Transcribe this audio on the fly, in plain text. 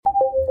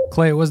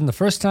Clay, it wasn't the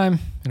first time,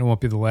 and it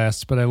won't be the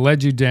last, but I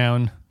led you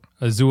down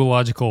a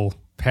zoological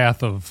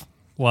path of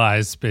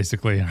lies,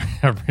 basically, in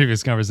our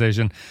previous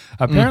conversation.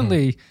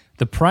 Apparently,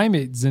 the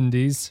primate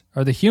Zindies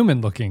are the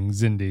human-looking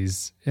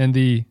Zindies, and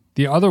the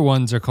other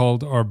ones are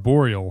called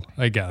arboreal,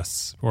 I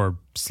guess, or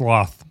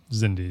sloth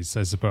Zindies,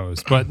 I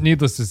suppose. But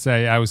needless to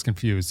say, I was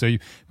confused. So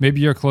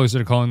maybe you're closer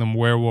to calling them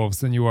werewolves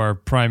than you are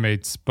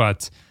primates,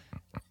 but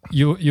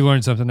you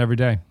learn something every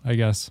day, I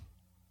guess.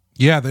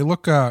 Yeah, they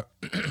look, I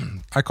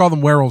call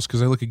them werewolves because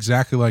they look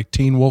exactly like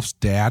Teen Wolf's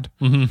dad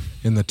in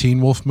the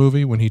Teen Wolf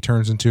movie when he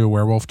turns into a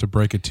werewolf to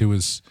break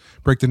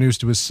the news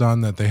to his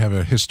son that they have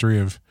a history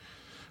of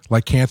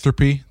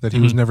lycanthropy that he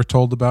was never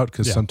told about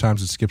because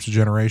sometimes it skips a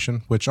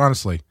generation, which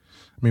honestly,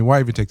 I mean, why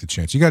even take the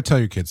chance? You got to tell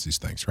your kids these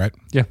things, right?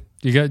 Yeah.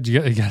 You got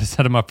to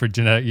set them up for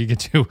genetic.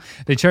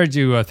 They charge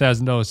you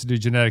 $1,000 to do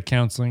genetic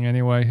counseling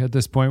anyway at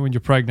this point when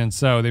you're pregnant,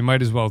 so they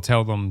might as well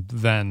tell them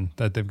then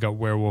that they've got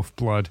werewolf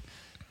blood.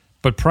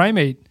 But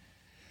primate,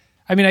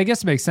 I mean, I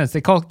guess it makes sense. They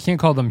can't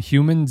call them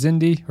human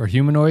Zindi or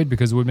humanoid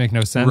because it would make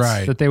no sense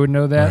that they would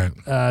know that.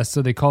 Right.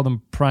 So they call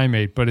them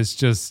primate, but it's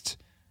just,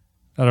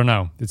 I don't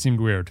know. It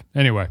seemed weird.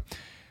 Anyway,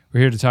 we're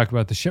here to talk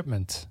about The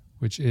Shipment,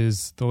 which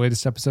is the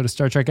latest episode of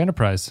Star Trek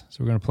Enterprise. So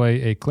we're going to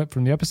play a clip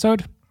from the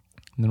episode,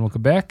 and then we'll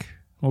come back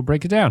and we'll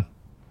break it down.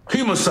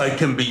 Hemocyte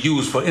can be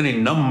used for any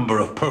number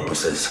of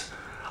purposes.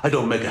 I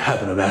don't make a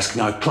habit of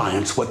asking our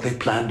clients what they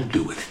plan to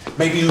do with it.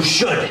 Maybe you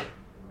should.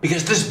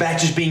 Because this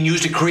batch is being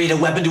used to create a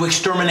weapon to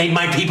exterminate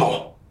my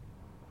people.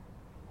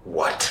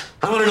 What?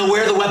 I want to know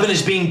where the weapon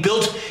is being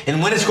built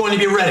and when it's going to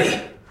be ready.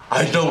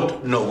 I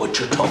don't know what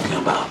you're talking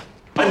about.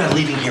 I'm not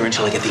leaving here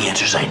until I get the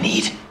answers I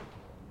need.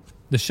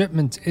 The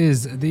Shipment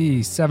is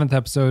the 7th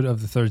episode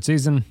of the 3rd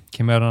season.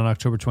 Came out on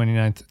October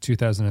 29th,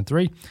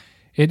 2003.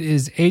 It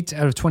is 8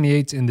 out of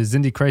 28 in the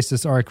Zindi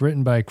Crisis arc,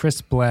 written by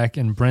Chris Black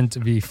and Brent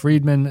V.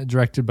 Friedman,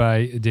 directed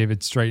by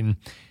David Straighten.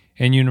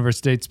 In universe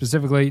date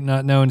specifically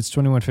not known, it's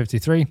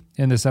 2153.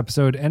 In this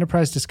episode,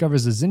 Enterprise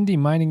discovers a Zindi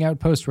mining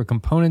outpost where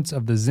components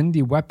of the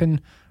Zindi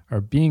weapon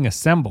are being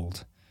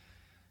assembled.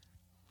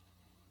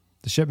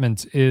 The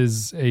Shipment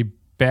is a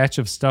batch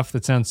of stuff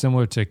that sounds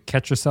similar to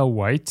Ketracel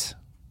White.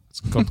 It's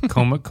called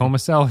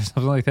Comacell or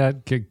something like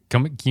that.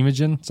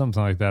 Chemogen,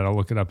 something like that. I'll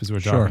look it up as we're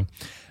talking.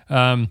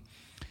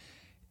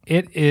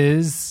 It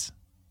is,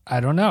 I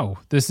don't know.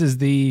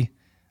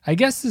 I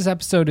guess this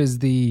episode is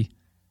the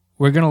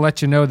we're going to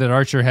let you know that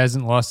Archer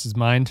hasn't lost his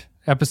mind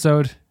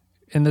episode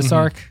in this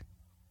arc,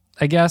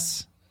 I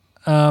guess.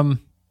 I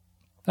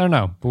don't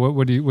know. But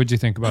what do you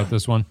think about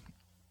this one?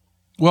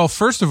 Well,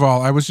 first of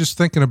all, I was just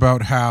thinking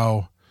about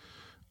how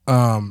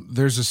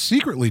there's a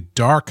secretly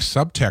dark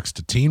subtext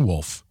to Teen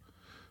Wolf.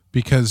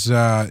 Because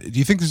do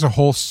you think there's a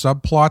whole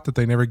subplot that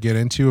they never get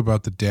into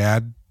about the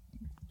dad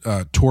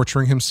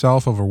torturing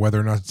himself over whether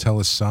or not to tell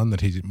his son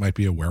that he might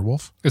be a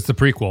werewolf? It's the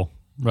prequel,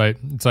 right?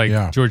 It's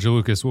like George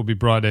Lucas will be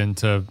brought in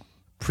to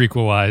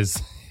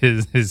prequelize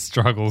his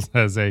struggles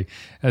as a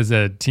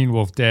Teen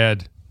Wolf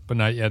dad, but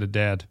not yet a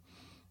dad.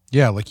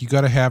 Yeah, like you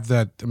got to have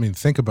that. I mean,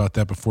 think about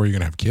that before you're going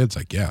to have kids,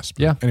 I guess.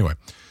 But anyway.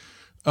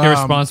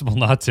 Irresponsible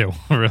not to,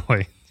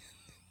 really.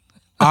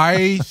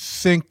 I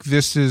think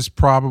this is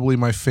probably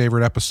my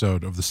favorite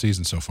episode of the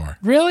season so far.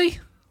 Really?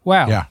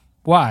 Wow. Yeah.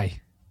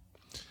 Why?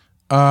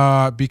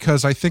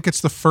 Because I think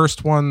it's the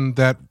first one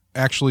that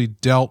actually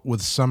dealt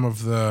with some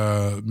of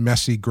the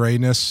messy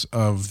grayness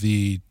of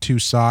the two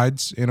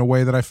sides in a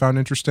way that I found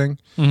interesting.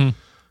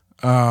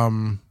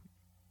 Mm-hmm.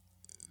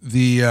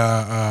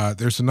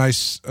 There's a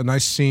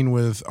nice scene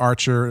with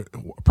Archer.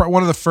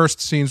 One of the first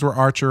scenes where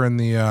Archer and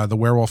the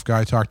werewolf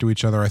guy talk to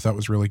each other I thought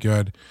was really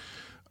good.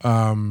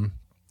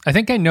 I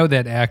think I know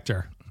that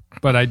actor,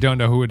 but I don't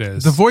know who it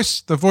is. The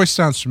voice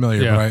sounds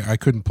familiar, but I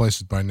couldn't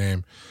place it by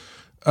name.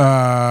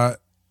 I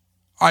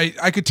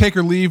could take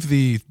or leave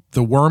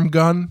the worm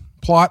gun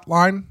plot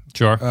line.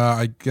 Sure.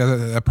 I guess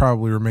that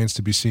probably remains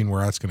to be seen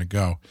where that's going to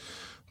go.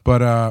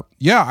 But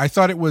I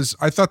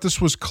thought this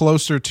was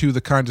closer to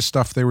the kind of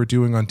stuff they were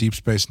doing on Deep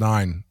Space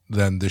Nine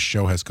than this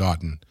show has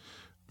gotten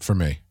for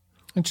me.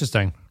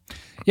 Interesting.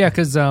 Yeah,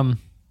 because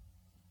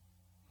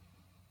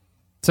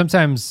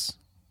sometimes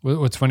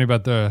what's funny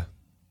about the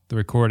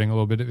recording, a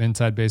little bit of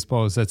inside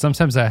baseball, is that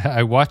sometimes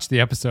I watch the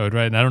episode,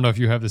 right? And I don't know if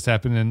you have this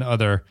happen in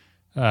other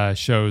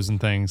shows and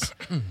things.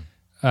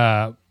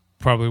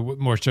 Probably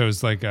more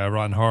shows like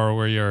Rotten Horror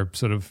where you're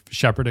sort of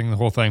shepherding the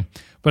whole thing.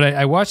 But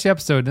I watch the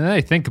episode and then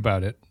I think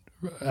about it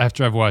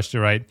after I've watched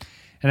it, right?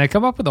 And I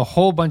come up with a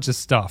whole bunch of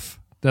stuff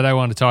that I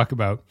want to talk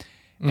about.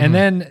 Mm-hmm. And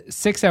then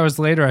 6 hours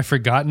later, I've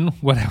forgotten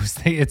what I was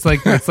thinking. It's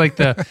like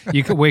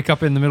you could wake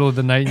up in the middle of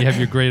the night and you have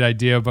your great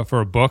idea, but for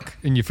a book,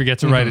 and you forget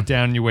to write it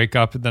down. And you wake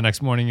up the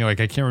next morning, you're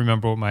like, I can't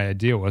remember what my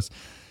idea was.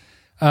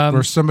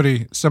 Or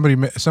somebody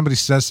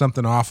says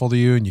something awful to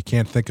you, and you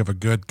can't think of a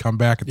good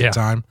comeback at the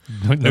time.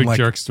 No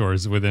jerk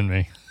stores within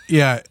me.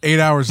 Yeah, 8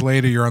 hours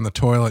later, you're on the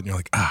toilet, and you're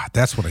like,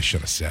 that's what I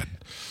should have said.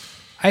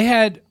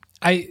 I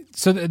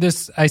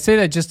say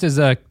that just as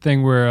a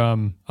thing where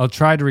I'll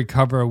try to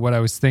recover what I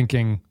was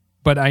thinking.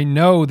 But I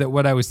know that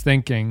what I was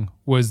thinking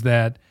was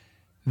that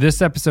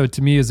this episode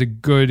to me is a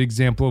good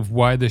example of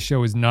why the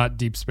show is not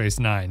Deep Space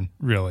Nine,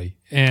 really.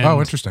 And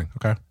interesting.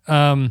 Okay.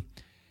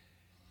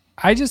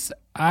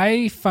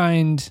 I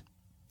find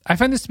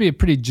this to be a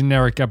pretty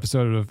generic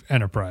episode of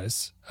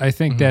Enterprise. I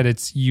think that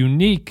it's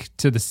unique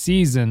to the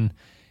season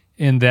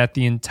in that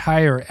the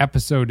entire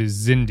episode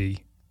is Xindi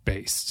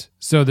based.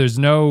 So there's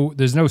no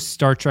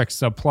Star Trek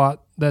subplot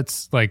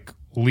that's like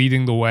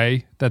leading the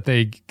way that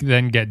they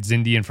then get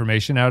Xindi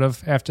information out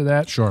of after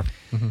that. Sure.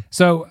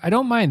 So I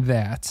don't mind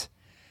that.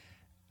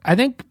 I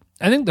think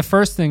the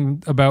first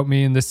thing about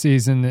me in this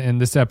season in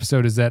this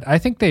episode is that I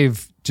think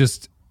they've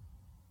just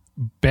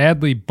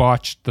badly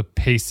botched the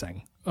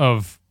pacing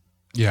of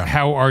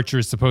how Archer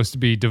is supposed to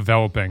be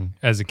developing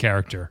as a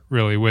character,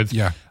 really, with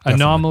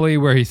Anomaly,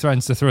 where he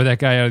threatens to throw that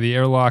guy out of the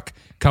airlock,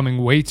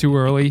 coming way too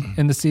early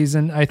in the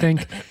season, I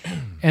think.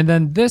 And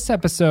then this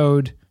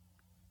episode,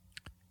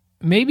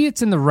 maybe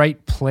it's in the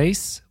right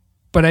place,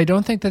 but I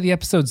don't think that the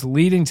episodes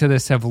leading to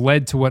this have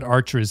led to what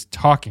Archer is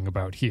talking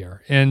about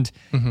here. And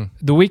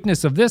the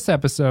weakness of this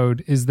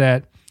episode is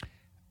that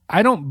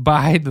I don't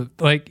buy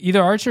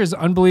either Archer is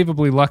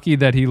unbelievably lucky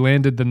that he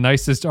landed the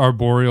nicest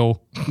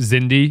arboreal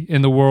Xindi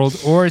in the world,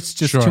 or it's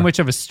just too much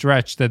of a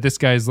stretch that this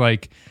guy's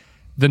like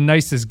the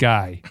nicest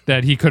guy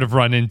that he could have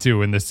run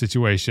into in this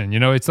situation. You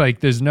know, it's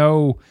like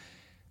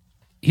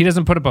he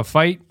doesn't put up a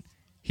fight.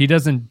 He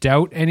doesn't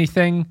doubt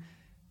anything.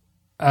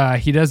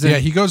 He doesn't. Yeah,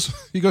 he goes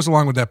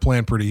along with that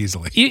plan pretty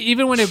easily.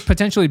 Even when it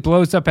potentially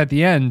blows up at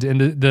the end, and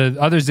the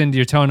others Xindi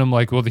are telling him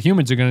like, "Well, the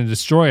humans are going to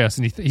destroy us,"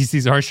 and he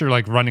sees Archer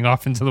like running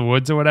off into the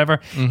woods or whatever.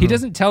 He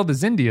doesn't tell the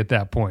Xindi at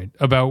that point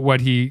about what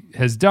he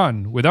has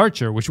done with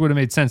Archer, which would have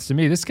made sense to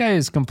me. This guy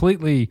is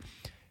completely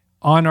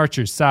on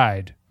Archer's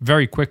side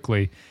very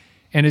quickly,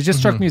 and it just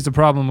struck me as a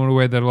problem in a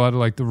way that a lot of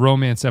like the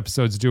romance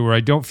episodes do, where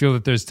I don't feel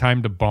that there's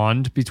time to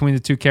bond between the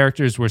two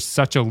characters, where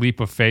such a leap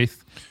of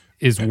faith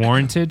is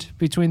warranted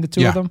between the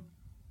two of them.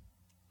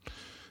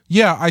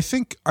 Yeah, I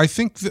think I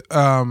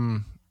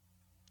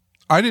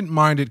didn't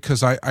mind it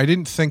because I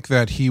didn't think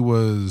that he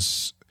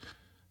was.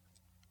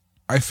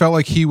 I felt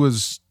like he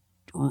was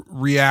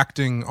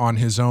reacting on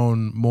his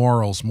own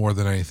morals more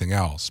than anything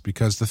else.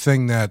 Because the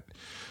thing that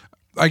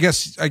I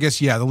guess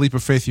the leap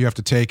of faith you have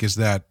to take is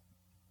that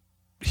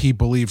he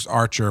believes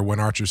Archer when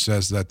Archer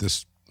says that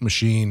this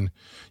machine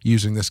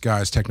using this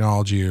guy's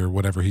technology or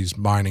whatever he's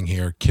mining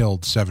here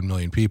killed 7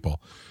 million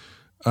people.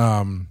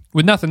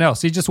 With nothing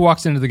else, he just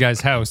walks into the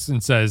guy's house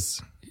and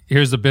says,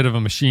 "Here's a bit of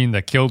a machine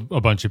that killed a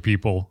bunch of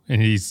people."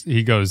 And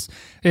he goes,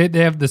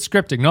 they have the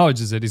script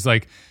acknowledges it. He's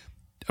like,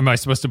 "Am I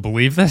supposed to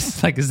believe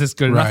this? Like, is this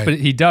good enough?" But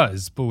he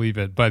does believe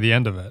it by the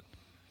end of it.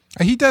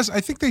 He does. I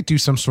think they do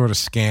some sort of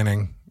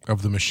scanning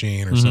of the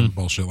machine or some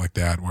bullshit like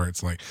that, where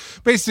it's like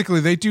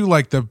basically they do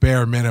like the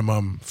bare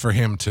minimum for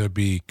him to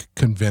be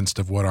convinced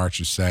of what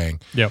Archer's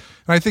saying. Yep.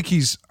 And I think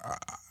he's.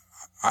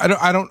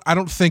 I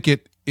don't think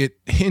it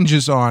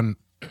hinges on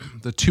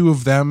the two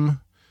of them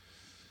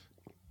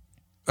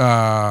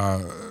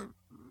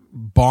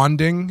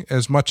bonding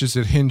as much as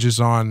it hinges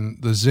on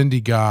the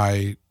Xindi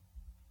guy,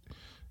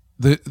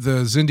 the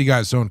Xindi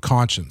guy's own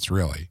conscience,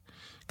 really,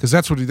 because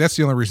that's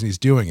the only reason he's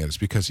doing it is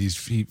because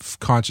his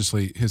conscience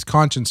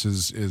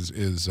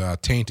is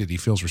tainted. He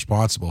feels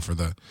responsible for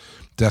the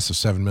deaths of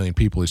 7 million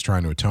people. He's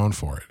trying to atone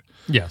for it.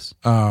 Yes.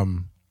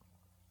 And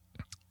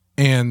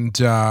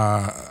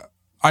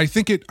I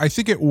think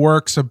it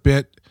works a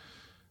bit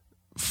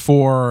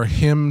for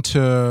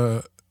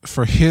his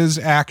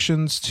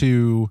actions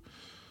to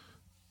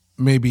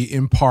maybe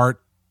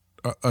impart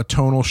a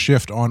tonal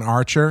shift on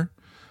Archer.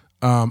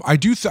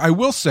 I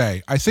will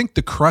say, I think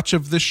the crutch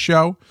of this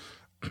show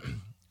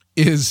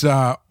is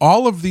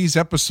all of these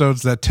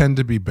episodes that tend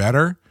to be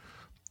better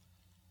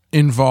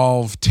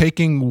involve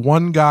taking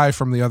one guy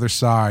from the other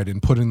side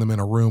and putting them in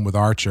a room with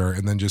Archer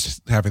and then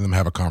just having them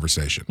have a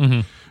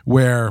conversation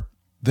where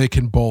they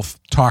can both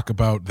talk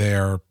about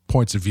their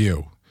points of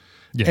view.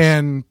 Yes.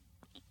 And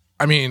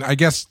I mean, I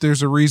guess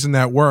there's a reason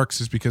that works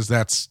is because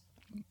that's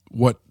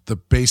what the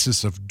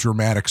basis of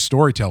dramatic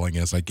storytelling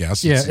is, I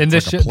guess. Yeah, and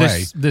it's like a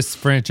play. This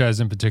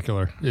franchise in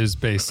particular is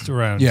based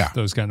around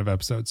those kind of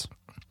episodes.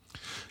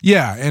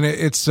 Yeah, and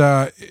it's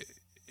I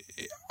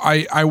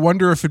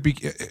wonder if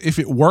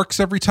it works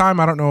every time.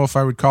 I don't know if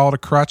I would call it a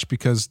crutch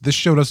because this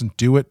show doesn't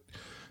do it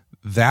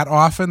that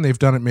often. They've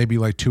done it maybe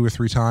like 2 or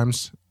 3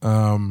 times.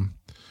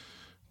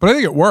 But I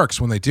think it works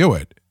when they do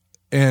it.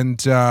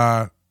 And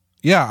I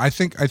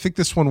think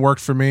this one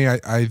worked for me.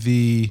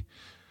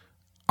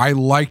 I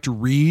liked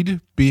Reed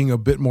being a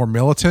bit more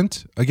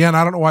militant. Again,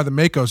 I don't know why the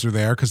Makos are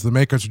there because the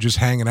Makos are just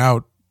hanging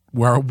out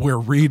where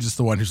Reed is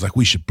the one who's like,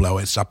 we should blow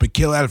this up and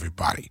kill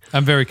everybody.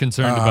 I'm very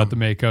concerned about the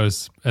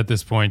Makos at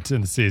this point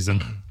in the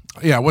season.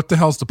 Yeah, what the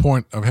hell's the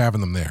point of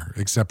having them there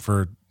except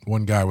for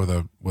one guy with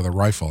a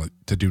rifle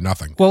to do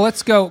nothing? Well,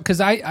 let's go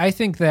because I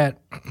think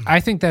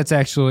that's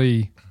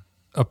actually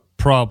a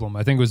problem.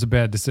 I think it was a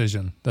bad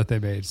decision that they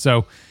made.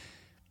 So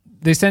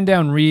they send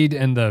down Reed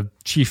and the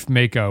chief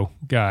Mako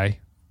guy,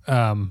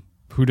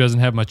 who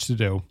doesn't have much to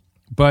do.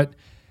 But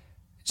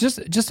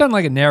just on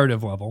like a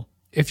narrative level,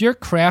 if you're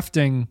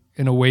crafting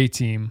an away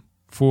team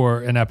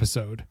for an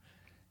episode,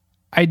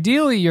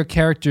 ideally your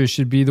characters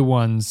should be the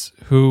ones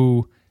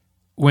who,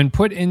 when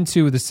put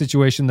into the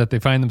situation that they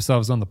find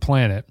themselves on the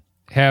planet,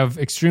 have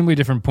extremely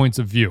different points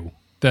of view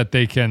that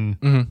they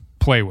can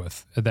play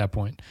with at that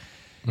point.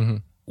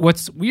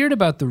 What's weird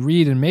about the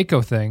Reed and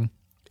Mako thing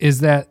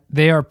is that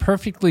they are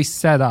perfectly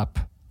set up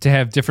to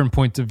have different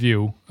points of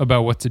view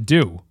about what to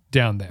do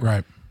down there.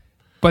 Right.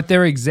 But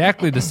they're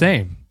exactly the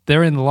same.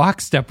 They're in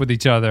lockstep with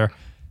each other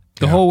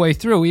the whole way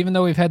through, even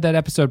though we've had that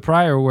episode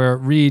prior where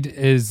Reed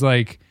is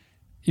like,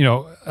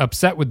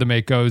 upset with the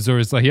Makos, or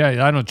is like,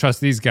 yeah, I don't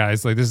trust these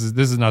guys. Like, this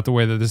is not the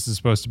way that this is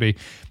supposed to be.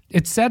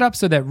 It's set up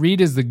so that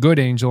Reed is the good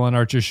angel on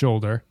Archer's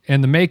shoulder,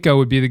 and the Mako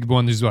would be the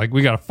one who's like,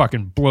 we got to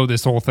fucking blow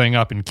this whole thing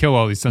up and kill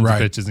all these sons of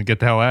bitches and get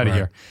the hell out of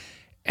here.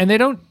 And they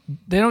don't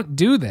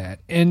do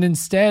that. And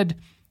instead,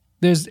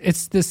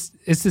 it's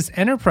this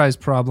Enterprise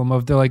problem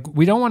of they're like,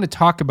 we don't want to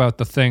talk about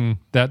the thing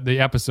that the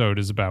episode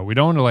is about. We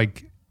don't want to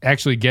like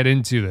actually get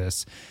into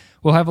this.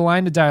 We'll have a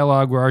line of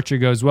dialogue where Archer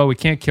goes, well, we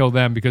can't kill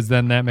them because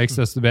then that makes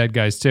us the bad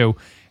guys too.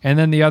 And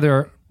then the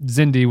other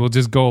Xindi will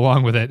just go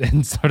along with it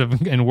and sort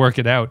of and work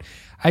it out.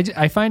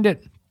 I find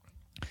it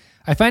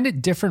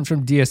different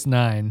from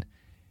DS9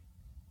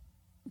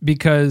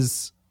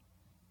 because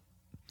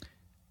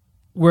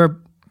where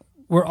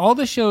all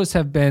the shows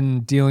have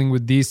been dealing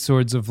with these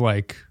sorts of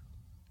like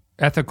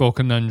ethical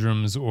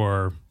conundrums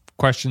or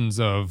questions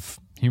of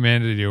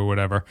humanity or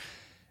whatever,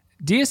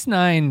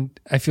 DS9,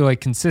 I feel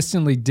like,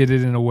 consistently did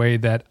it in a way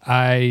that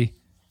I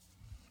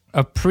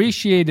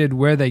appreciated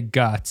where they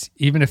got,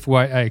 even if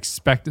I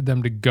expected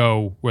them to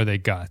go where they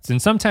got.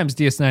 And sometimes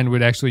DS9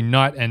 would actually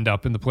not end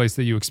up in the place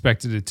that you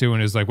expected it to,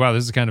 and it was like, wow,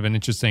 this is kind of an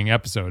interesting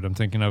episode. I'm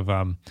thinking of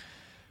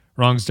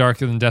Wrong's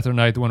Darker Than Death or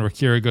Night, the one where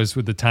Kira goes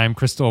with the time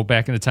crystal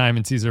back into time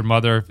and sees her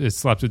mother is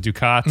slept with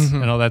Ducat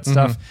and all that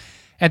stuff.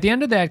 At the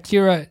end of that,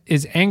 Kira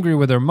is angry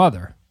with her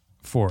mother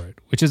for it,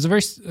 which is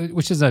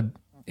a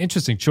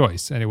interesting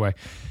choice. Anyway,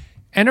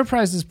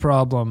 Enterprise's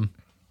problem,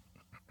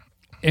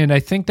 and I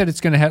think that it's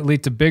going to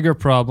lead to bigger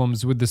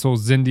problems with this whole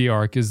Xindi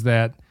arc, is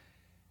that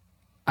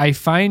I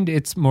find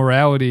its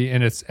morality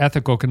and its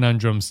ethical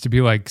conundrums to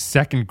be like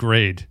second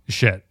grade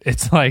shit.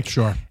 It's like,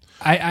 sure,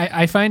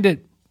 I find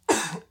it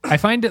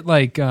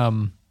like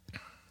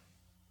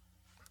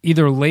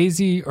either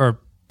lazy or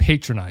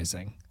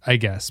patronizing, I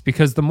guess,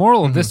 because the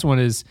moral of this one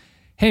is,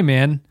 hey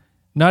man,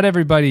 not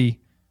everybody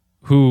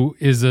who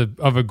is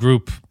of a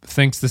group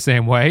thinks the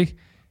same way.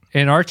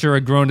 And Archer,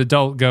 a grown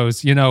adult,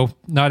 goes,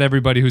 not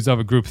everybody who's of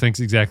a group thinks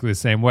exactly the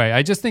same way.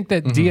 I just think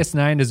that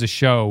DS9 as a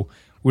show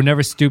would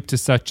never stoop to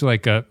such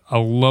like a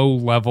low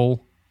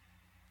level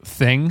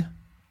thing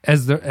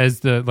as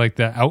the like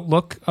the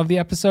outlook of the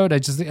episode. I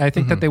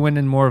think that they went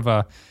in more of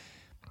a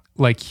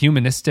like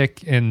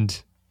humanistic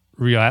and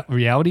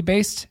reality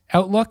based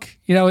outlook.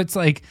 It's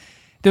like,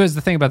 there was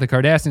the thing about the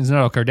Cardassians,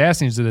 not all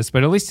Cardassians do this,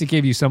 but at least it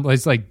gave you some,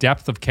 it's like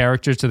depth of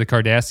character to the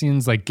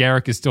Cardassians. Like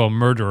Garrick is still a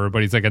murderer,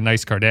 but he's like a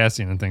nice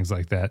Cardassian and things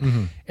like that.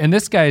 And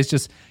this guy is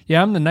just,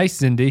 I'm the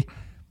nice Xindi.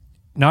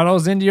 Not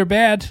all Xindi are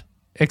bad,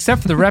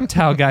 except for the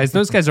reptile guys.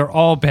 Those guys are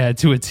all bad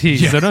to a T,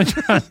 so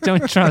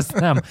don't trust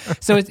them.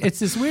 So it's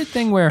this weird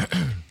thing where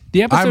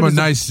the episode I'm a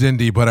nice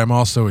Xindi, but I'm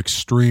also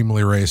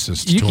extremely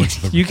racist towards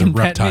the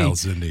reptile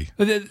Xindi.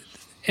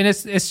 And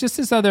it's just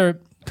this other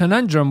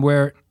conundrum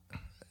where,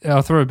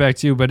 I'll throw it back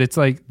to you, but it's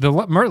like the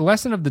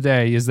lesson of the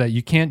day is that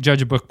you can't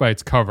judge a book by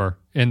its cover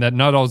and that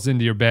not all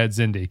Xindi are bad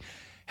Xindi.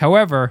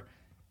 However,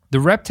 the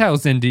reptile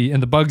Xindi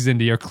and the bug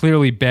Xindi are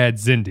clearly bad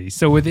Xindi.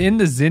 So within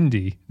the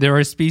Xindi, there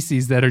are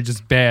species that are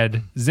just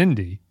bad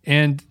Xindi.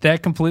 And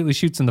that completely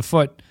shoots in the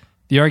foot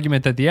the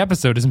argument that the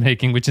episode is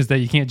making, which is that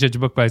you can't judge a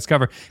book by its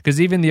cover.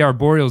 Because even the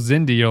arboreal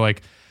Xindi, you're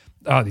like,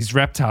 oh, these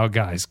reptile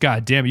guys,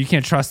 god damn it, you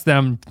can't trust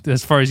them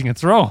as far as you can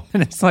throw them.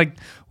 And it's like,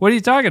 what are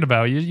you talking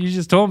about? You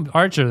just told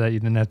Archer that you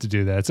didn't have to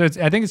do that. So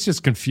I think it's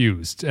just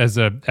confused as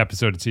an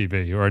episode of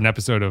TV or an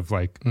episode of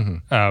like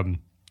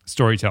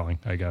storytelling,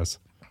 I guess.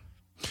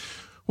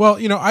 Well,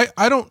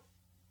 I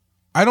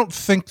don't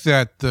think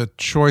that the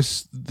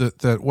choice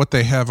that what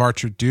they have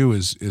Archer do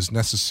is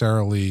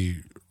necessarily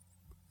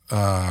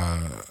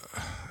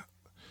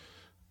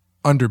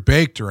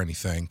underbaked or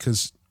anything,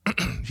 because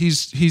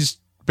he's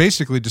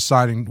basically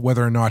deciding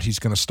whether or not he's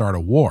going to start a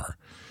war.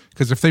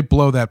 Because if they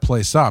blow that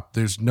place up,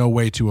 there's no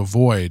way to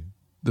avoid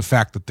the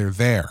fact that they're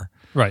there.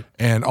 Right.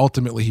 And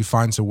ultimately he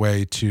finds a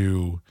way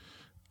to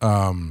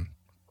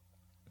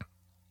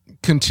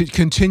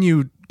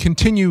continue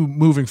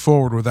moving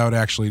forward without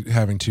actually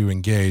having to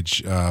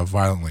engage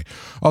violently.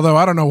 Although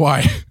I don't know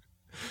why.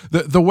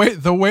 The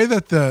way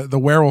that the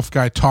werewolf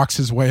guy talks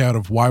his way out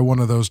of why one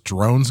of those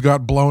drones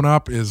got blown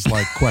up is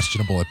like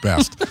questionable at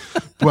best.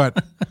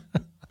 But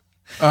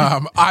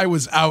I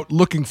was out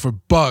looking for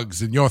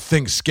bugs, and your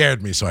thing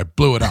scared me, so I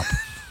blew it up.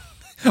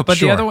 But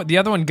sure. the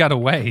other one got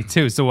away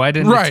too. So why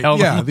didn't you tell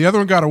them? Yeah, the other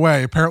one got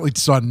away. Apparently,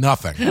 saw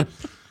nothing.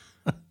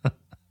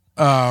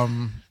 But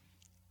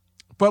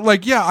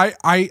like, yeah,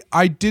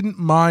 I didn't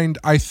mind.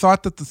 I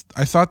thought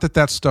that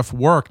that stuff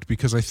worked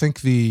because I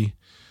think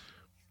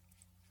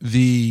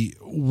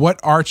what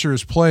Archer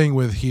is playing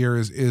with here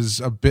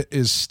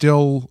is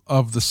still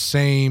of the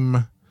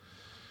same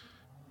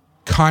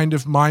kind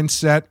of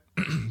mindset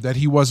that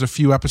he was a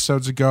few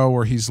episodes ago,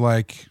 where he's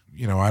like,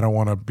 I don't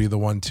want to be the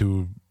one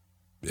to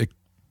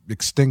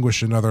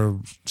extinguish another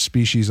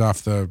species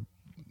out of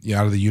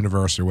the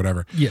universe or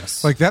whatever.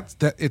 Yes. Like that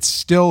it's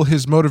still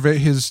his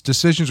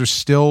decisions are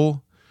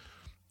still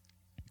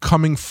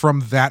coming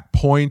from that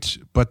point,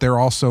 but they're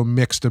also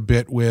mixed a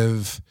bit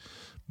with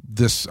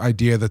this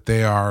idea that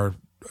they are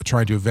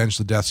trying to avenge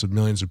the deaths of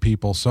millions of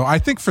people. So I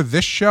think for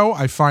this show,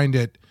 I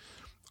think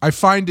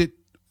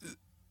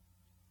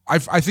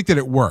that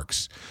it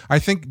works. I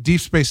think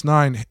Deep Space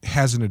Nine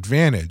has an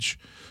advantage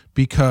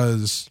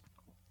because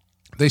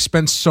they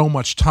spend so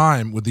much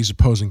time with these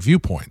opposing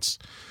viewpoints,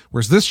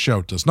 whereas this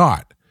show does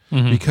not,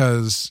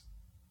 because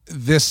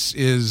this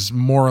is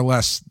more or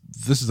less,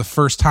 this is the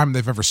first time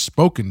they've ever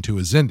spoken to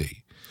a Xindi.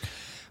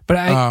 But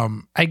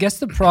I guess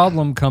the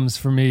problem comes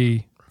for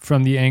me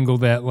from the angle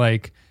that,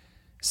 like,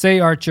 say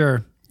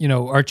Archer,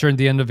 Archer at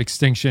the end of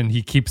Extinction,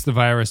 he keeps the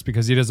virus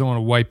because he doesn't want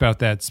to wipe out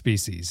that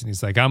species. And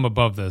he's like, I'm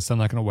above this. I'm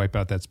not going to wipe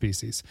out that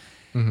species.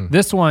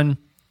 This one,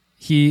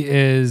 he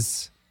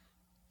is,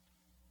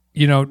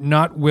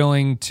 not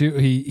willing to,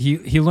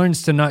 he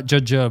learns to not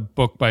judge a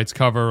book by its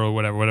cover or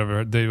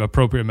whatever the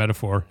appropriate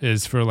metaphor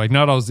is for, like,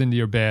 not all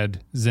Xindi are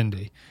bad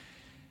Xindi.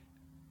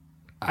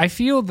 I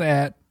feel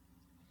that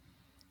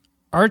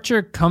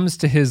Archer comes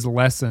to his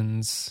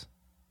lessons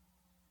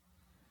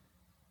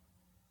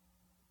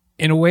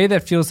in a way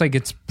that feels like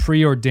it's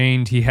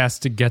preordained. He has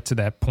to get to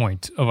that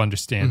point of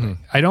understanding.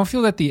 I don't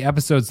feel that the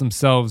episodes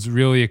themselves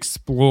really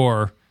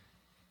explore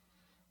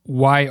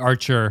why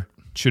Archer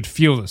should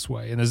feel this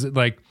way. And is it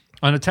like,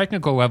 on a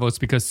technical level, it's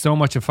because so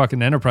much of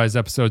fucking Enterprise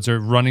episodes are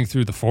running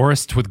through the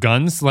forest with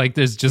guns. Like,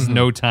 there's just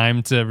no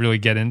time to really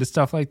get into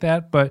stuff like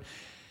that. But,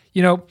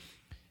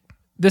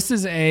 this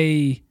is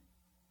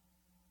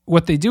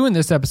what they do in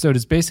this episode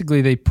is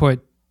basically they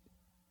put,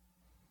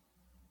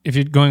 if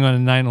you're going on a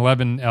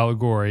 9/11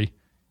 allegory,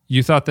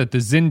 you thought that the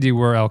Xindi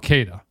were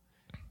Al-Qaeda.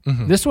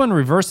 This one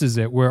reverses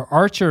it, where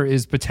Archer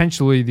is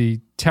potentially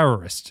the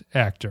terrorist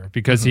actor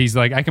because he's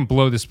like, I can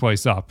blow this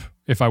place up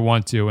if I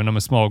want to, and I'm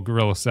a small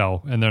guerrilla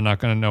cell, and they're not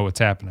going to know what's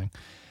happening.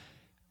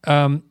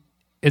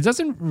 It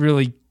doesn't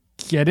really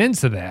get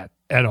into that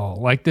at all.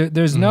 Like,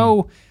 there's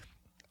no...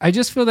 I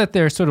just feel that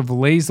they're sort of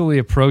lazily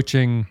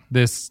approaching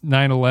this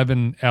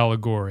 9/11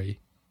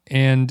 allegory,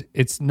 and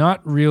it's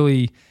not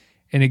really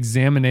an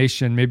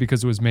examination, maybe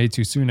because it was made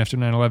too soon after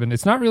 9/11.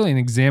 It's not really an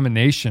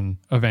examination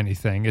of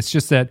anything. It's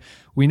just that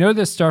we know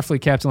this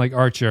Starfleet captain like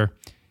Archer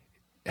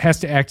has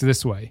to act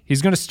this way.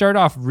 He's going to start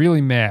off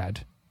really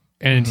mad,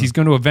 and he's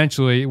going to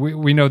eventually,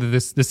 we know that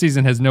this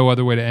season has no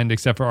other way to end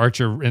except for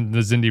Archer and the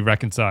Xindi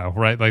reconcile,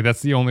 right? Like,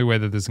 that's the only way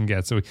that this can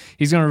get. So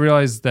he's going to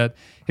realize that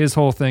his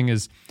whole thing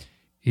is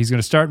he's going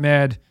to start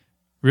mad,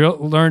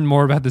 learn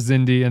more about the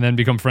Xindi, and then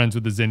become friends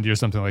with the Xindi or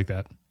something like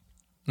that.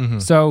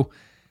 So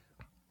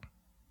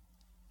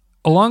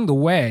along the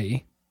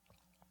way,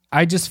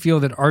 I just feel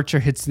that Archer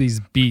hits these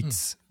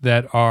beats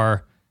that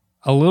are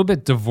a little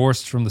bit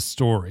divorced from the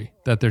story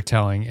that they're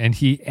telling, and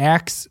he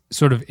acts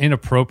sort of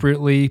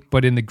inappropriately,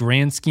 but in the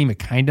grand scheme, it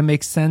kind of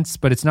makes sense,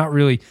 but it's not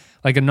really,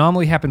 like,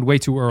 Anomaly happened way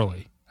too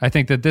early. I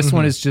think that this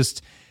one is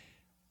just,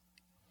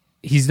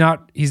 he's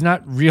not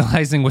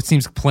realizing what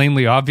seems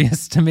plainly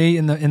obvious to me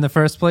in the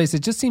first place. It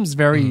just seems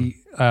very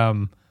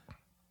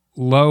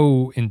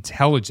low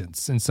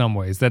intelligence in some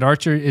ways, that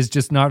Archer is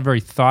just not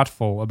very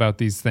thoughtful about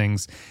these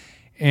things.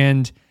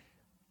 And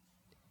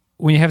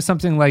when you have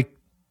something like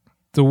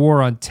the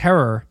War on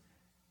Terror,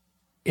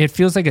 it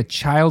feels like a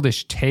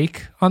childish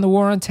take on the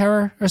War on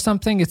Terror or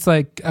something. It's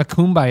like a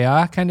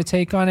kumbaya kind of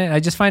take on it.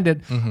 I just find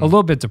it a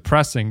little bit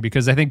depressing,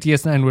 because I think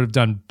DS9 would have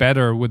done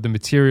better with the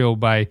material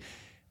by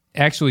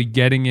actually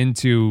getting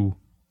into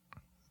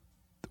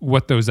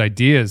what those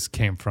ideas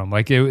came from.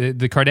 Like,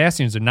 the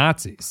Cardassians are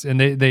Nazis, and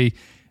they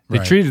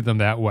treated them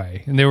that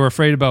way. And they were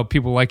afraid about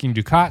people liking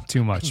Dukat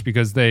too much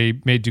because they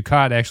made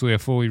Dukat actually a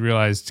fully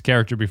realized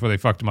character before they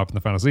fucked him up in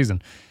the final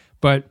season.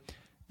 But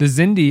the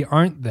Xindi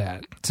aren't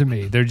that to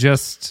me. They're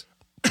just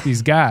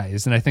these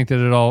guys. And I think that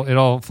it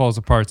all falls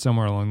apart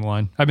somewhere along the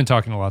line. I've been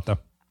talking a lot, though.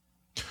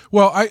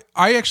 Well,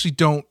 I actually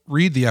don't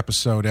read the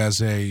episode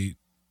as a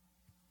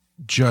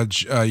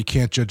judge. You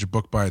can't judge a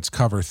book by its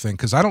cover thing,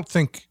 because I don't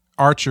think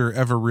Archer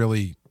ever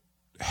really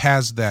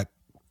has that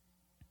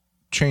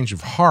change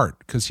of heart,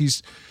 because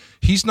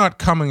he's not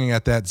coming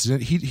at that.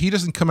 He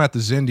doesn't come at the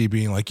Xindi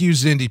being like, you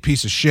Xindi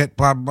piece of shit,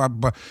 blah, blah,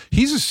 blah.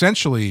 He's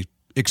essentially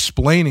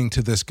explaining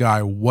to this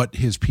guy what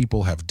his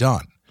people have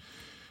done.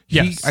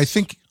 Yes. I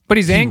think, but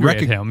he's angry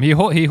at him. He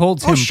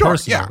holds him personally.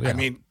 Yeah. I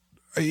mean,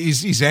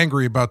 he's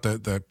angry about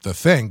the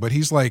thing, but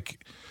he's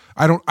like,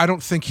 I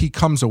don't think he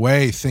comes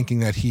away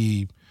thinking that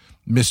he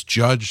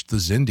misjudged the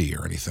Xindi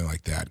or anything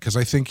like that, because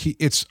I think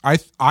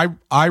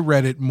I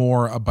read it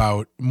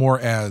more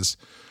as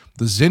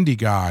the Xindi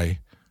guy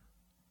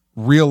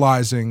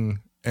realizing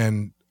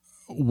and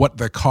what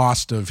the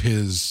cost of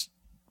his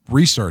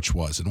research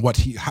was and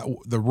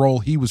the role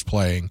he was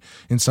playing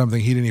in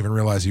something he didn't even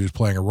realize he was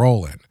playing a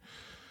role in.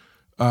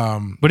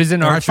 But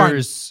isn't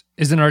Archer's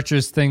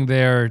thing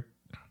there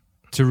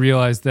to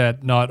realize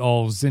that not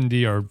all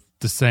Xindi are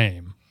the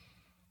same?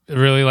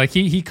 Really, like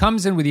he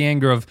comes in with the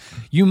anger of,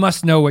 you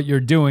must know what you're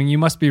doing, you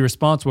must be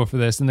responsible for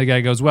this, and the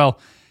guy goes, well,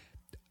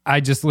 I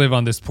just live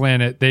on this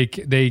planet. They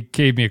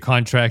gave me a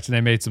contract and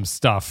I made some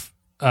stuff.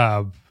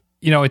 I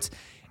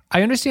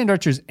understand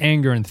Archer's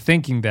anger and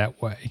thinking that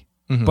way,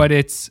 but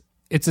it's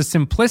a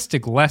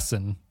simplistic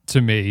lesson to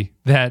me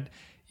that,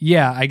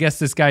 yeah, I guess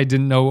this guy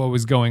didn't know what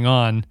was going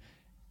on,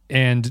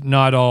 and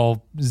not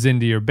all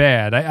Xindi are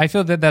bad. I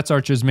feel that that's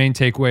Archer's main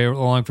takeaway,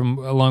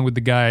 along with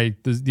the guy,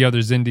 the other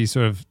Xindi,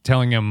 sort of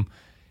telling him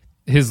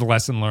his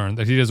lesson learned,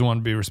 that he doesn't want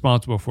to be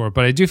responsible for it.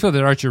 But I do feel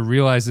that Archer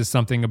realizes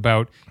something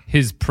about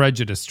his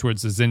prejudice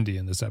towards the Xindi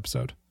in this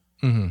episode.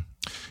 Mm-hmm.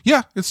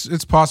 Yeah,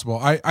 it's possible.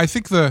 I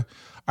think the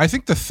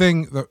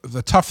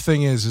tough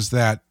thing is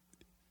that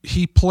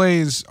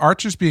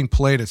Archer's being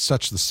played at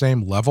such the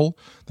same level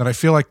that I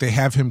feel like they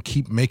have him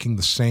keep making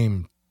the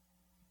same,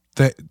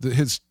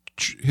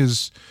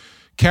 his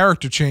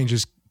character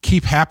changes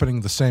keep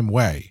happening the same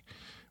way,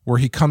 where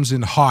he comes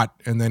in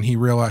hot and then he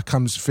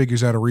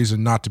figures out a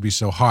reason not to be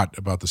so hot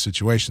about the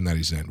situation that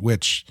he's in,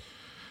 which,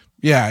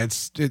 yeah,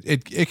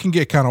 it can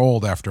get kind of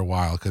old after a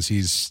while because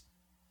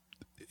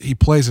he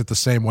plays it the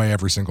same way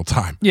every single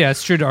time. Yeah,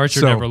 it's true to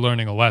Archer never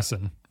learning a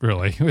lesson,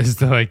 really. It's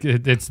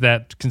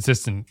that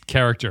consistent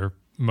character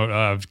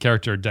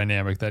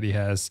dynamic that he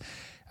has.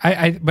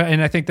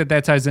 I think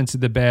that ties into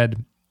the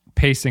bad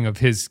pacing of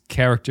his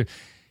character.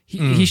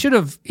 He should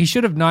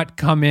have not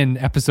come in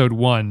episode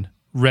 1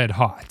 red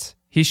hot.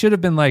 He should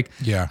have been like,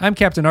 I'm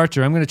Captain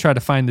Archer, I'm going to try to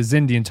find the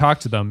Xindi and talk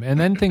to them. And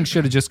then things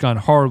should have just gone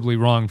horribly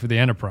wrong for the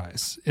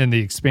Enterprise in the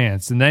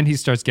Expanse. And then he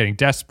starts getting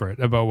desperate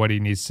about what he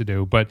needs to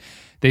do. But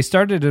they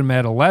started him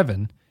at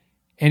 11,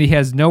 and he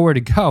has nowhere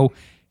to go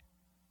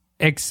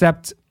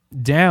except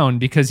down,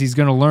 because he's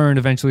going to learn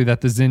eventually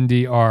that the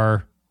Xindi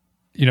are,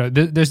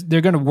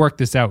 they're going to work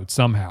this out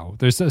somehow.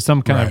 There's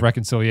some kind of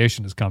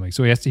reconciliation is coming.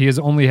 So he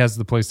only has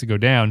the place to go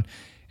down,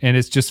 and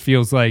it just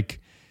feels like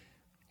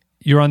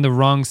you're on the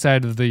wrong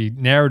side of the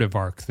narrative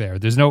arc there.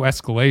 There's no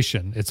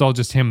escalation. It's all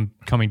just him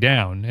coming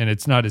down, and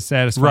it's not as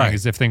satisfying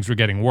as if things were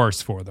getting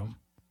worse for them.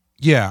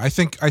 Yeah, I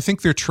think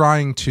they're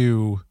trying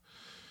to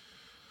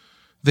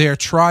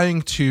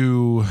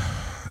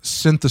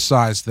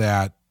synthesize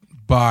that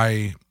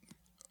by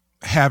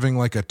having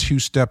like a 2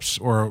 steps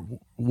or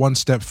 1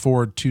 step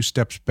forward, 2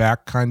 steps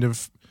back kind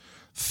of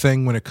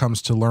thing when it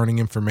comes to learning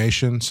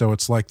information. So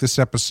it's like this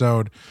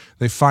episode,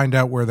 they find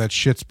out where that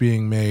shit's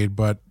being made,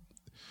 but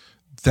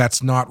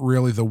that's not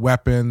really the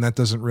weapon. That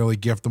doesn't really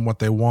give them what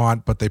they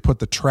want, but they put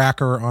the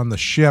tracker on the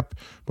ship,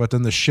 but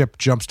then the ship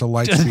jumps to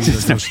light speed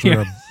or goes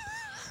through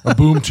a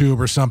boom tube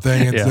or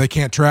something, and they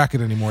can't track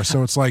it anymore.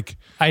 So it's like,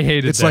 I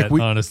hated that,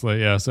 honestly.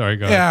 Yeah, sorry,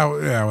 go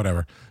ahead. Yeah,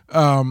 whatever.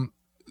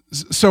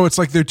 So it's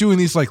like they're doing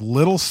these like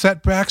little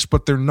setbacks,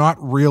 but they're not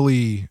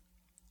really,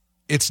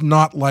 it's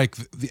not like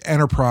the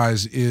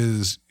Enterprise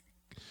is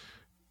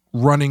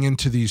running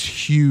into these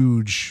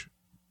huge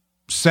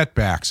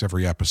setbacks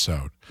every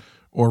episode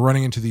or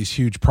running into these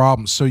huge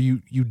problems. So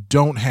you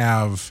don't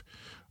have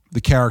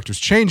the characters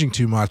changing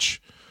too much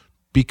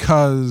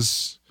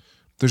because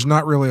there's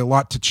not really a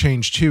lot to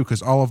change too,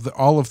 because all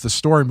of the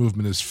story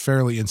movement is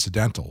fairly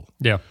incidental.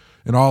 Yeah.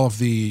 And all of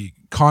the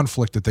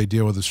conflict that they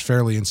deal with is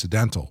fairly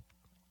incidental.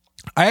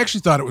 I actually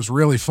thought it was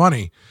really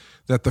funny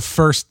that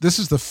this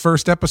is the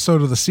first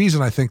episode of the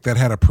season, I think, that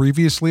had a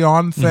previously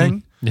on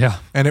thing. Mm-hmm. Yeah.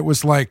 And it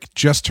was like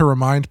just to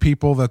remind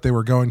people that they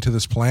were going to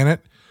this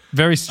planet.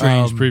 Very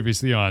strange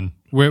previously on.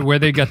 Where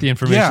they got the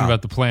information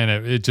about the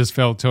planet, it just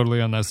felt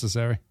totally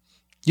unnecessary.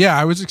 Yeah,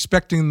 I was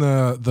expecting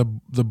the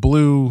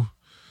blue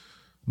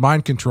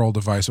mind control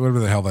device, whatever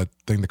the hell that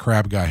thing the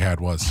crab guy had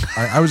was.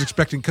 I was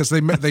expecting, because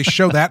they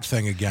show that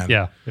thing again.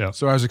 Yeah.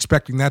 So I was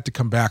expecting that to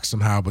come back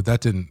somehow, but that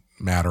didn't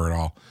matter at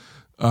all.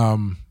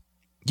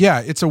 Yeah,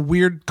 it's a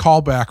weird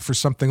callback for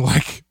something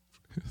like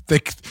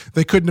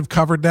they couldn't have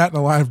covered that in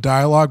a line of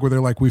dialogue where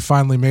they're like, we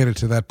finally made it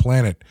to that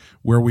planet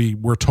where we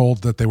were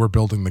told that they were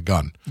building the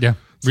gun. Yeah.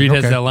 Reed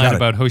has that line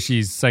about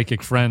Hoshi's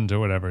psychic friend or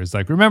whatever. He's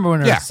like, remember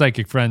when our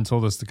psychic friend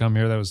told us to come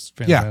here? That was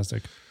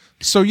fantastic. Yeah.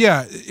 So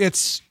yeah,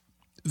 it's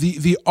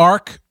the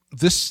arc.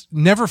 This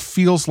never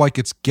feels like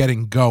it's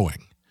getting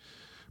going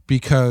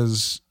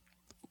because,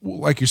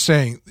 like you're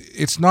saying,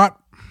 it's not,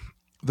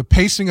 the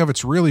pacing of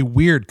it's really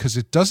weird because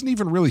it doesn't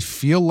even really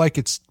feel like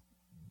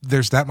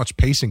there's that much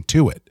pacing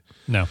to it.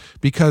 No.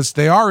 Because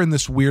they are in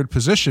this weird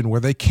position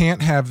where they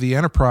can't have the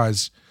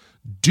Enterprise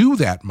do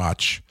that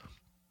much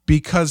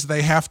because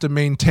they have to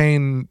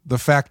maintain the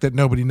fact that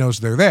nobody knows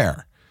they're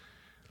there.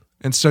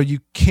 And so you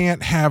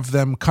can't have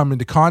them come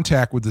into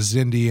contact with the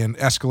Xindi and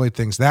escalate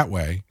things that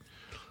way.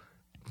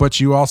 But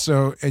you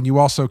also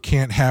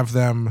can't have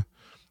them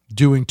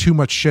doing too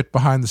much shit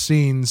behind the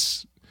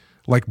scenes,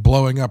 like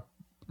blowing up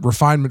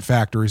refinement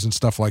factories and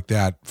stuff like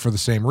that for the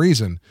same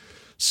reason.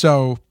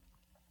 So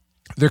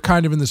they're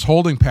kind of in this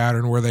holding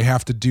pattern where they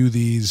have to do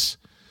these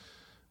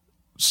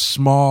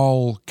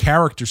small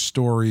character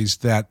stories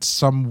that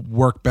some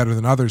work better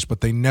than others,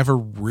 but they never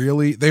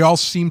really, they all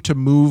seem to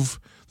move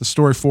the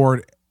story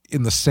forward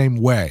in the same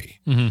way.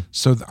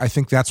 So I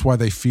think that's why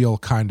they feel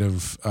kind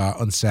of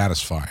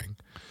unsatisfying.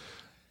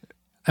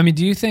 I mean,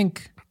 do you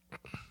think,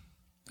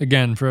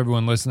 again, for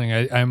everyone listening,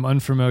 I'm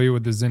unfamiliar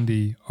with the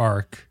Zindi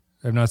arc.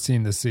 I've not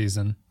seen this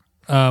season.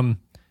 Are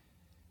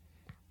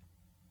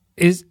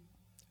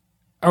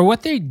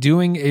what they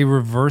doing a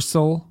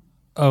reversal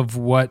of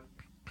what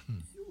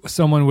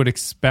someone would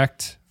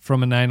expect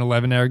from a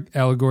 9/11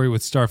 allegory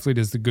with Starfleet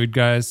as the good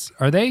guys?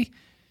 Are they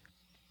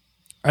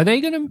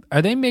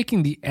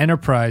making the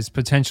Enterprise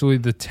potentially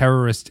the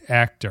terrorist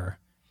actor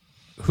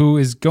who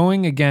is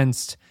going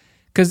against?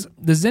 Because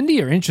the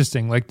Zindi are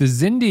interesting. Like, the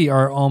Zindi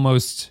are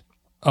almost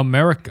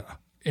America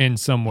in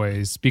some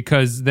ways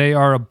because they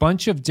are a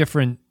bunch of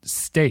different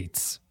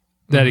states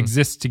that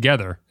exist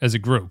together as a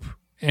group,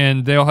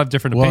 and they all have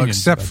different opinions.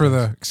 Except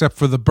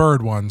for the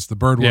bird ones. The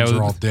bird ones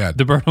are all dead.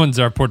 The bird ones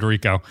are Puerto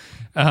Rico.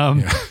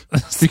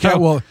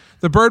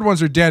 The bird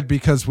ones are dead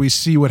because we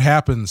see what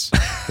happens.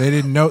 They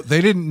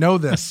didn't know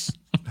this.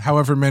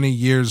 However many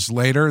years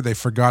later, they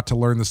forgot to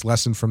learn this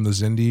lesson from the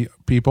Zindi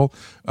people.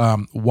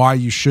 Why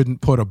you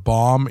shouldn't put a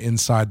bomb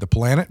inside the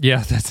planet.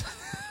 Yeah, that's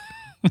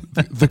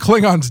the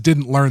Klingons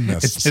didn't learn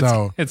this,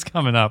 it's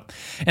coming up,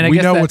 and we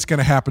know what's going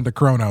to happen to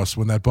Kronos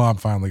when that bomb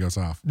finally goes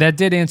off. That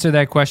did answer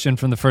that question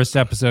from the first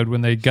episode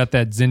when they got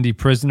that Zindi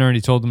prisoner, and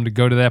he told them to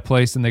go to that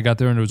place, and they got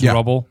there and it was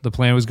rubble. The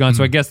plan was gone.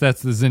 So I guess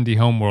that's the Zindi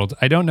homeworld.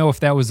 I don't know if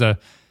that was a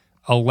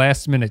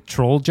last minute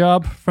troll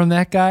job from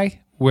that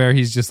guy, where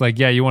he's just like,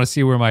 yeah, you want to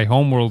see where my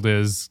homeworld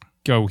is?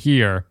 Go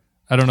here.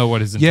 I don't know what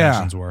his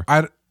intentions were.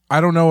 I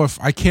don't know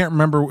I can't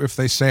remember if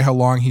they say how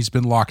long he's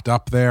been locked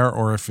up there,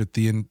 or if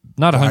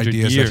not 100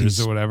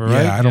 years or whatever,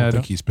 right? Yeah, I don't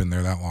think he's been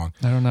there that long.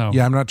 I don't know.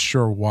 Yeah, I'm not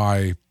sure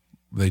why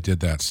they did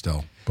that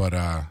still, but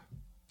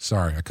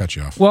sorry, I cut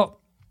you off.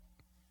 Well,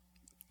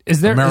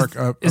 is there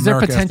America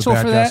potential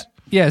for that?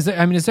 Yeah,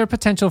 is there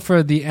potential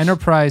for the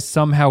Enterprise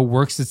somehow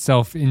works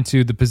itself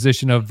into the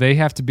position of they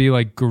have to be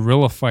like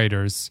guerrilla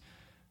fighters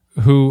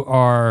who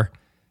are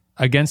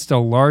against a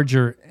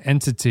larger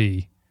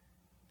entity,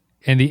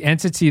 and the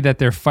entity that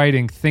they're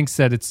fighting thinks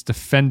that it's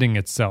defending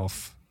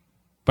itself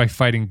by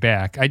fighting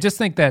back? I just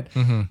think that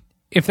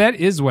if that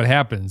is what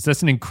happens,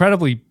 that's an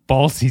incredibly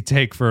ballsy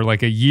take for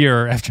like a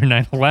year after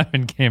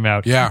 9/11 came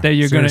out. Yeah, that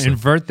you're going to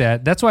invert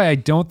that. That's why I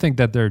don't think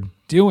that they're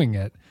doing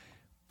it.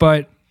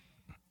 But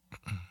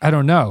I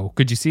don't know.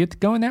 Could you see it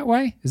going that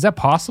way? Is that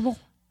possible?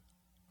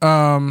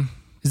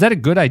 Is that a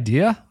good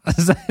idea?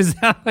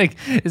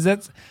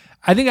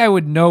 I think I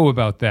would know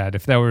about that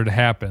if that were to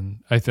happen.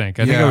 I think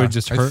I would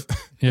just hurt.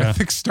 I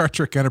think Star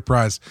Trek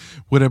Enterprise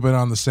would have been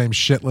on the same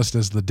shit list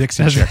as the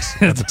Dixie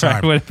Chicks at the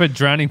time. Would have put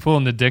Drowning Pool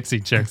and the Dixie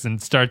Chicks in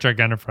Star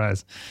Trek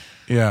Enterprise.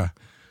 Yeah.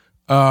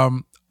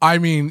 I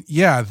mean,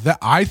 yeah,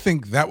 I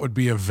think that would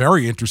be a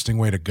very interesting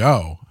way to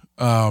go.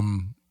 I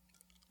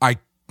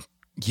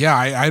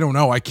don't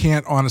know. I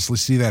can't honestly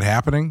see that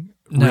happening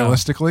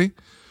realistically,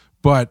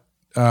 but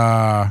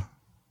because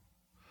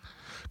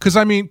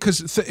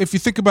if you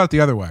think about it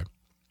the other way,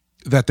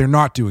 that they're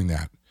not doing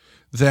that,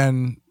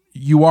 then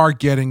you are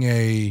getting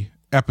a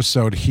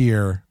episode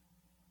here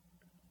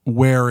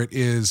where it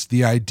is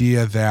the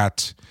idea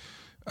that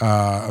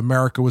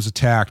America was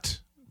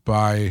attacked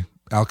by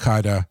Al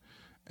Qaeda,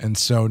 and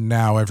so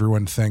now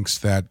everyone thinks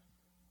that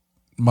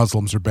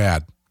Muslims are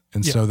bad.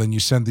 And so then you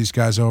send these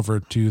guys over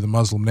to the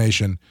Muslim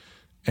nation,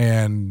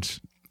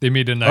 and they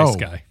meet a nice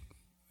guy.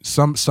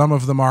 Some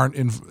of them aren't.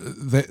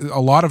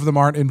 A lot of them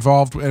aren't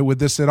involved with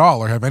this at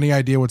all, or have any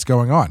idea what's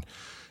going on.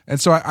 And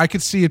so I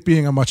could see it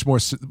being a much more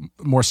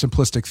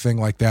simplistic thing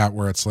like that,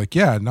 where it's like,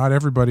 yeah, not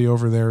everybody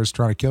over there is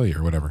trying to kill you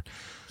or whatever.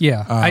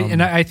 Yeah,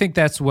 I think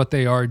that's what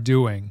they are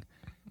doing.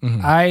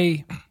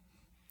 I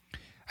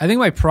think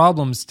my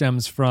problem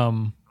stems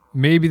from,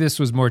 maybe this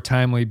was more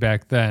timely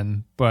back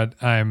then, but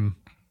I'm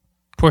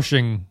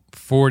pushing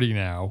 40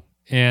 now,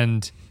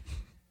 and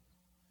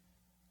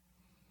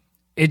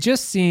it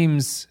just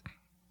seems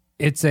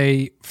it's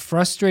a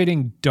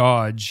frustrating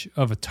dodge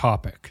of a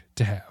topic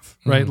to have,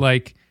 right?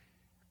 Like,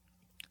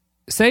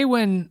 say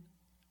when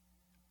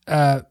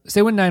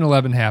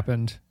 9/11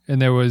 happened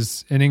and there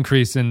was an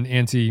increase in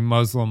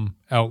anti-Muslim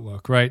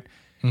outlook, right?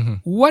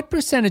 What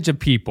percentage of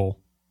people,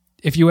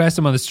 if you asked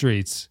them on the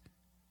streets,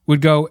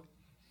 would go,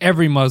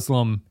 every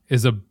Muslim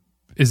is a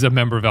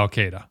member of Al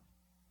Qaeda?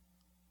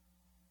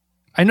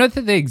 I know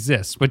that they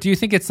exist, but do you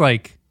think it's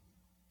like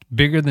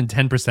bigger than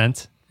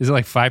 10%? Is it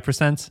like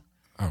 5%?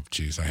 Oh,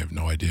 geez, I have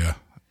no idea.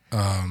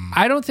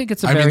 I don't think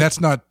it's mean, that's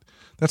not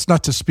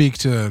to speak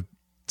to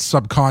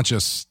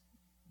subconscious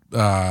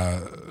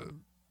bias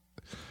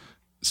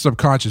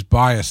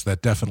that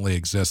definitely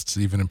exists,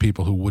 even in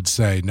people who would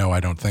say, no, I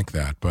don't think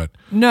that. But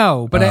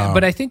no, but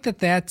I think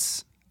I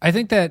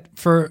think that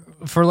for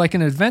like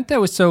an event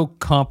that was so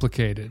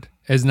complicated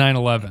as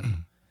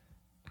 9/11,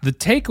 the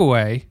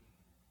takeaway,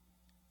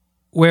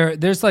 where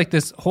there's like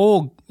this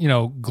whole,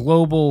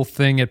 global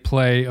thing at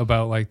play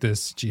about like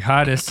this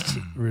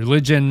jihadist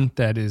religion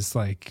that is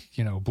like,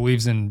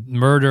 believes in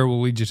murder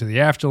will lead you to the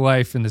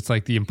afterlife. And it's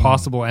like the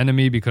impossible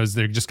enemy because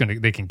they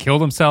can kill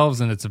themselves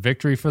and it's a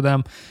victory for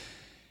them.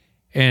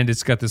 And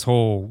it's got this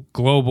whole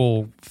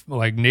global,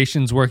 like,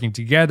 nations working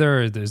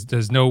together.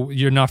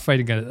 You're not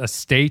fighting a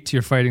state.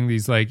 You're fighting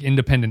these like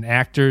independent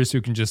actors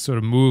who can just sort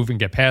of move and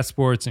get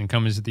passports and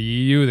come into the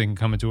EU. They can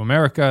come into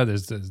America.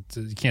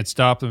 You can't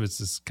stop them. It's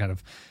this kind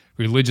of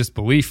religious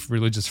belief,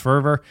 religious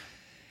fervor.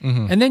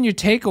 Mm-hmm. And then your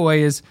takeaway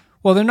is,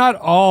 well, they're not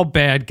all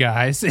bad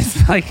guys.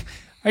 It's like,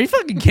 are you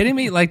fucking kidding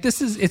me? Like,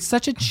 it's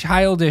such a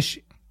childish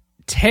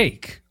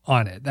take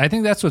on it. I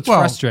think that's what's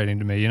frustrating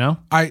to me,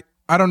 I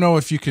don't know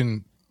if you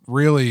can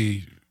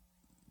really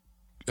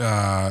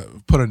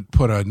put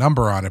a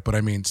number on it, but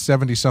I mean,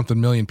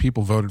 70-something million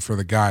people voted for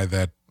the guy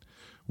that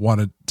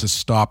wanted to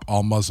stop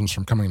all Muslims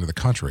from coming to the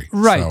country.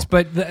 Right, so,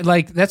 but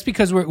that's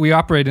because we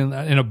operate in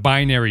a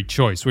binary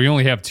choice where you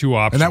only have two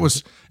options.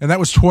 And that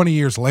was 20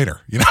 years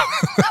later.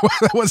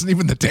 That wasn't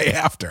even the day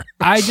after.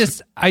 I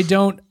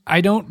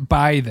don't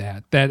buy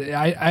that.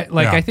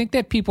 I think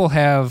that people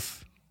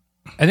have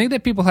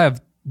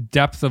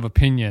depth of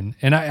opinion,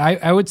 and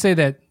I would say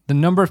that the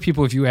number of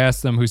people, if you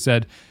ask them, who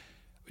said,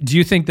 "Do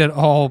you think that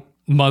all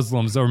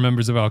Muslims are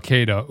members of Al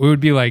Qaeda?" it would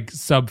be like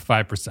sub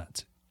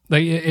 5%.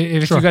 Like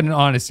if you got an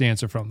honest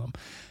answer from them.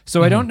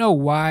 So I don't know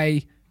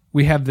why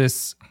we have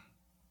this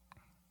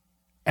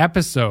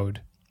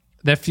episode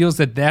that feels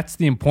that that's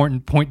the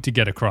important point to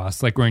get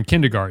across. Like we're in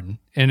kindergarten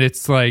and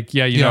it's like,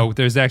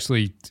 there's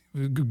actually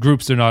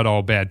groups are not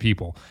all bad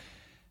people.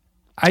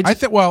 I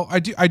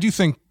do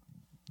think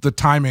the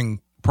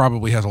timing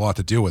probably has a lot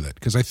to do with it.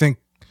 Cause I think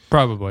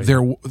probably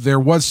there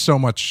was so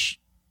much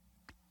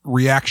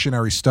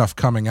reactionary stuff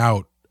coming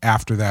out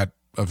after that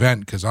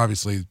event. Cause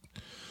obviously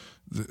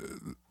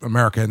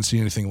America hadn't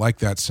seen anything like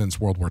that since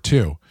World War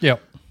II. Yep.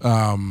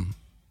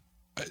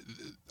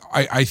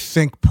 I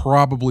think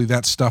probably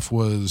that stuff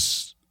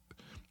was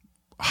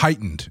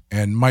heightened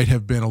and might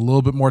have been a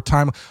little bit more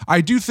time.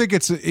 I do think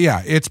it's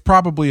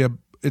probably a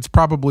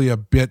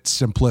bit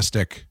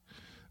simplistic,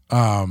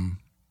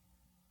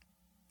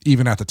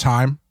 even at the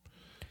time.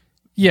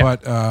 Yeah,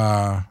 but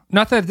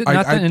not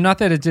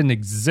that it didn't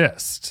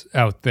exist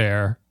out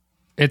there.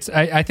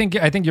 I think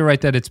you're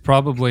right that it's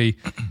probably.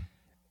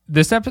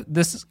 This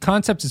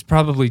concept is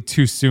probably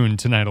too soon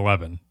to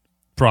 9/11,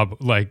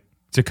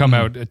 to come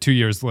out 2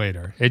 years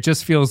later. It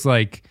just feels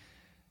like,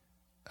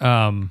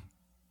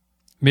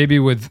 maybe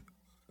with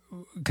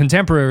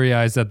contemporary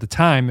eyes at the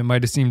time, it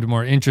might have seemed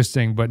more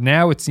interesting, but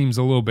now it seems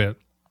a little bit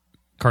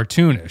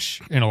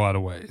cartoonish in a lot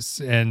of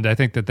ways, and I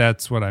think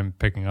that's what I'm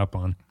picking up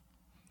on.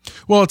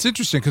 Well, it's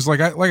interesting because, like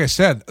I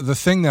said, the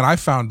thing that I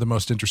found the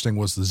most interesting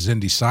was the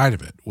Zindi side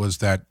of it, was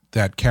that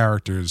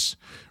character's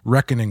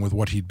reckoning with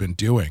what he'd been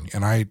doing.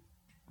 And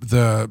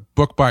the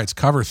book by its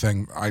cover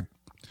thing,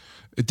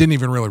 it didn't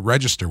even really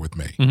register with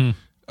me.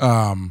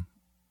 Mm-hmm.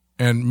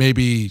 And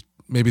maybe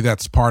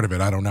that's part of it.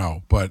 I don't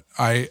know. But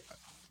I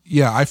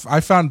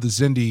found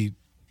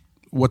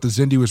what the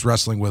Zindi was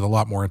wrestling with a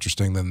lot more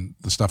interesting than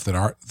the stuff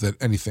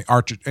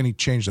any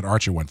change that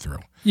Archer went through.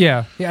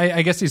 Yeah.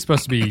 I guess he's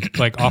supposed to be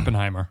like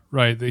Oppenheimer,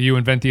 right? You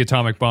invent the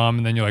atomic bomb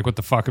and then you're like, what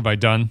the fuck have I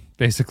done?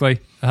 Basically.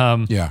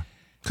 Yeah.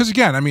 Because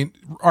again, I mean,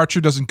 Archer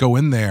doesn't go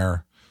in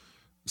there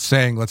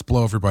saying, let's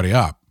blow everybody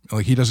up.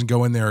 Like, he doesn't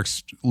go in there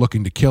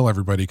looking to kill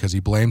everybody because he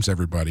blames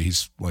everybody.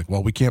 He's like,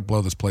 well, we can't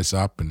blow this place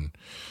up. And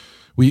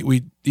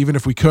we even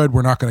if we could,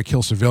 we're not going to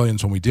kill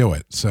civilians when we do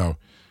it. So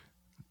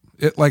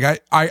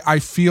I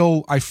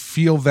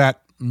feel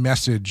that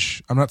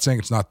message. I'm not saying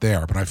it's not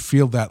there, but I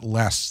feel that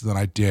less than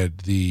I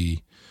did the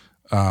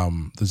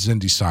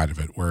Zindi side of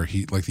it, where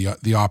he, like,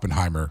 the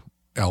Oppenheimer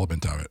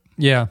element of it.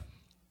 Yeah.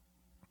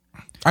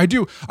 I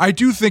do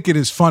think it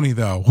is funny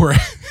though, where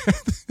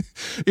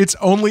it's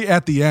only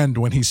at the end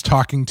when he's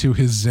talking to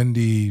his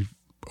Zindi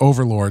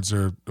overlords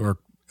or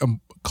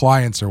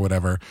clients or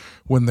whatever,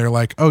 when they're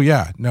like, "Oh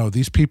yeah, no,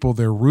 these people,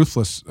 they're a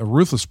ruthless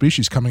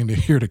species coming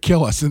here to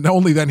kill us," and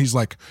only then he's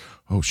like,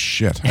 "Oh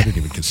shit, I didn't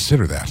even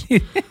consider that."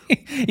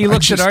 He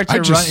looks at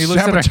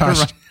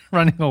Archer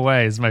running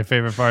away. Is my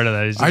favorite part of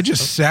that. I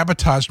just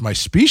sabotaged my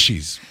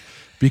species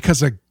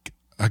because a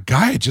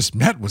guy I just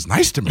met was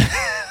nice to me.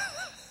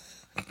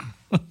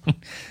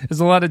 There's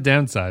a lot of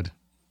downside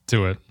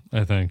to it,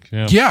 I think.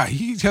 Yeah,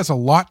 he has a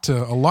lot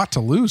to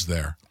lose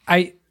there.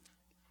 I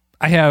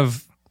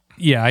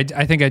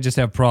think I just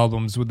have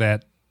problems with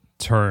that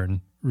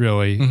turn,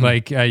 really. Mm-hmm.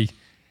 Like I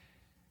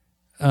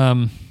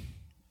don't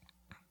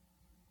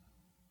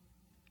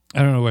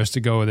know where else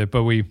to go with it,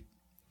 but the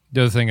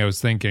other thing I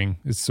was thinking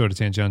is sort of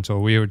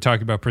tangential. We were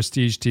talking about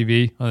Prestige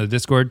TV on the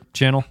Discord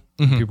channel.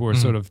 Mm-hmm. People were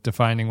sort of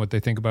defining what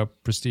they think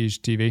about Prestige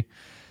TV.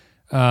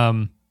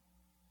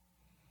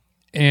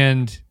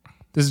 And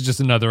this is just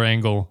another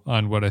angle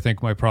on what I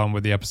think my problem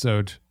with the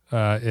episode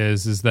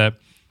is that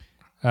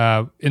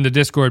in the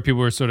Discord, people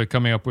were sort of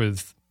coming up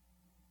with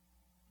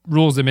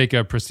rules that make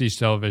a prestige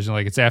television.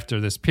 Like, it's after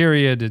this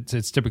period.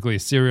 It's typically a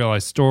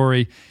serialized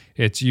story.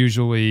 It's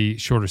usually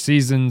shorter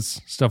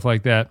seasons, stuff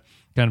like that.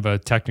 Kind of a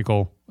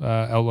technical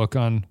outlook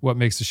on what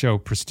makes the show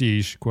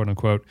prestige, quote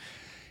unquote.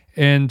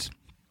 And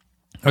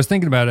I was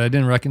thinking about it. I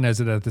didn't recognize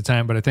it at the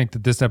time, but I think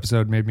that this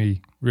episode made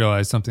me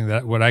realize something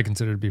that what I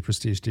consider to be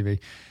prestige TV.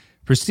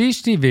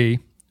 Prestige TV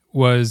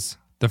was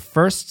the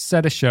first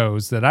set of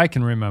shows that I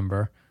can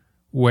remember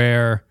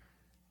where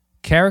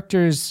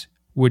characters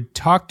would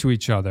talk to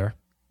each other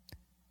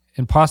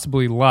and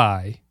possibly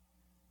lie,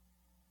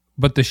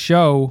 but the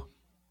show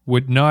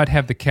would not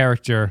have the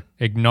character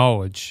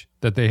acknowledge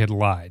that they had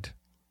lied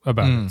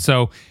about it.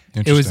 So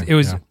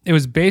it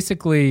was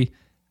basically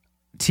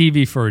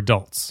TV for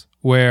adults,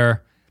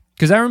 where,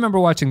 because I remember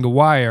watching The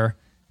Wire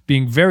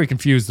being very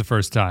confused the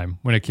first time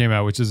when it came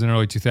out, which is in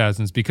early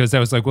 2000s, because I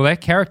was like, well, that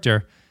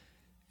character,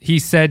 he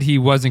said he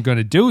wasn't going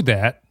to do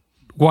that.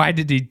 Why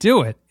did he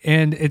do it?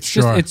 And it's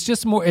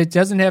just more, it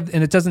doesn't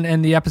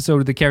end the episode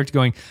with the character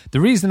going, the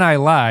reason I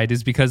lied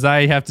is because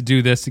I have to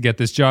do this to get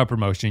this job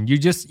promotion.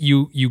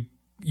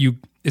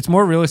 It's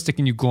more realistic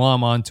and you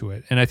glom onto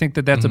it. And I think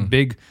that that's a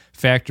big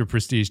factor of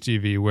prestige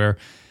TV, where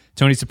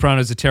Tony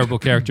Soprano is a terrible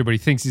character, but he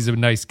thinks he's a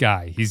nice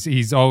guy.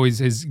 He's always,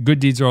 his good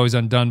deeds are always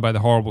undone by the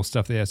horrible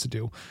stuff that he has to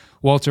do.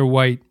 Walter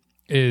White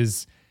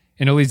is,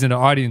 and it leads into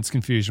audience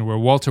confusion, where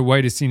Walter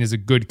White is seen as a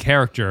good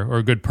character or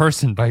a good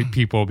person by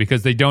people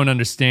because they don't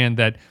understand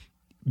that,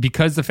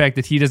 because the fact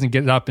that he doesn't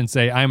get up and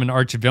say, I'm an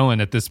arch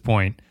villain at this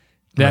point,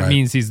 that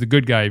means he's the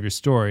good guy of your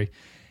story.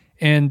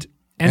 And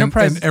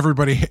Enterprise, and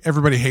everybody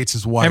hates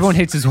his wife. Everyone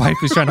hates his wife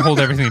who's trying to hold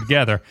everything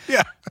together.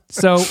 Yeah.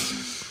 So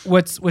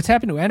what's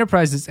happened to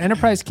Enterprise is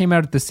Enterprise came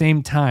out at the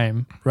same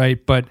time,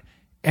 right? But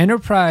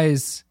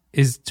Enterprise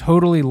is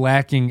totally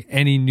lacking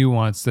any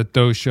nuance that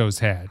those shows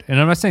had.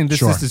 And I'm not saying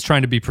this is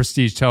trying to be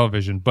prestige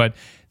television, but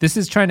this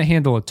is trying to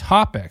handle a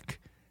topic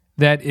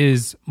that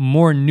is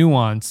more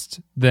nuanced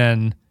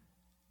than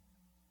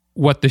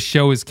what the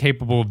show is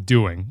capable of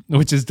doing,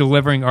 which is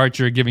delivering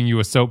Archer, giving you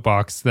a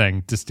soapbox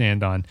thing to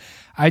stand on.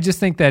 I just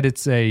think that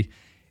it's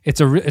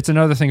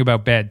another thing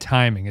about bad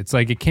timing. It's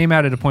like it came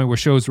out at a point where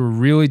shows were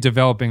really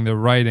developing their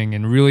writing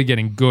and really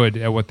getting good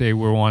at what they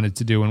were wanted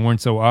to do and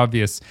weren't so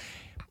obvious.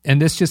 And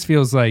this just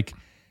feels like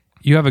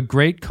you have a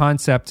great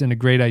concept and a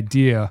great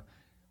idea,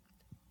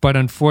 but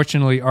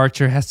unfortunately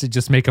Archer has to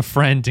just make a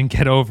friend and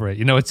get over it.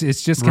 You know, it's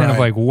just kind of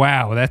like,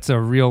 wow, that's a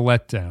real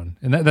letdown.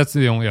 And that's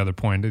the only other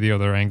point, the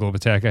other angle of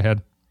attack I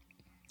had.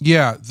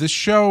 Yeah, this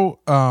show,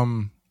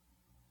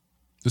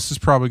 this is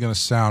probably going to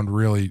sound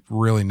really,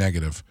 really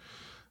negative,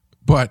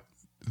 but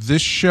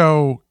this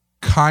show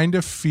kind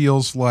of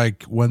feels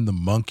like when the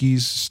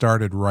Monkees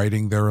started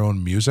writing their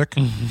own music.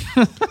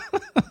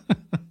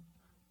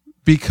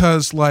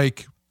 Because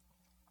like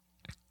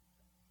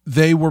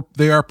they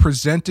are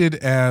presented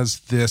as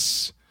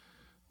this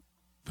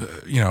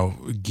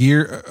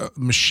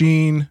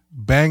machine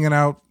banging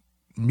out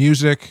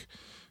music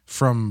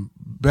from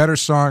better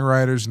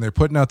songwriters, and they're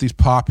putting out these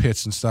pop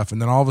hits and stuff,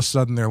 and then all of a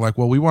sudden they're like,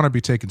 well, we want to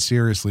be taken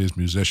seriously as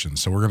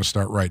musicians, so we're going to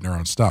start writing our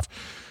own stuff.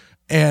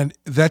 And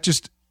that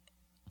just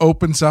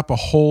opens up a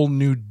whole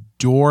new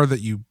door that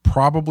you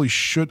probably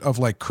should have,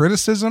 like,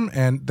 criticism,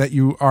 and that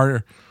you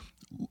are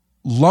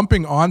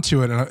lumping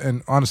onto it.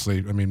 And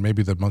honestly, I mean,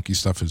 maybe the Monkey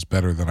stuff is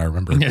better than I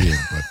remember it being,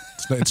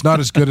 but it's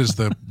not as good as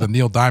the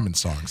Neil Diamond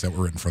songs that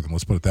were written for them.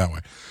 Let's put it that way.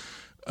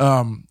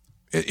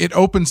 It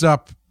opens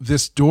up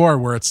this door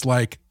where it's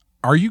like,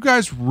 are you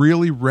guys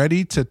really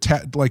ready to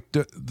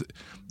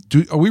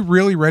are we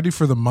really ready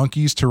for the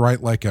Monkees to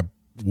write like a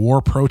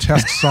war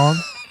protest song?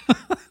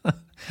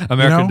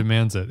 America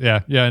demands it.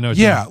 Yeah, I know.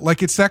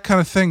 Like it's that kind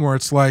of thing where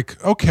it's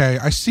like, okay,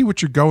 I see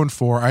what you're going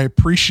for. I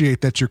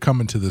appreciate that you're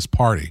coming to this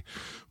party,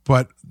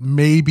 but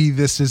maybe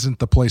this isn't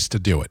the place to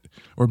do it,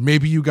 or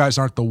maybe you guys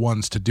aren't the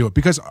ones to do it,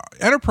 because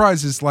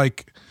Enterprise is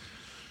like,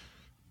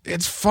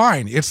 it's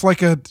fine. It's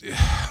like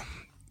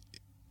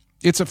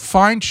it's a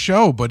fine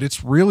show, but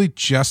it's really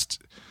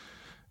just,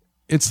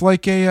 it's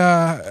like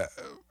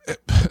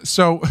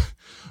so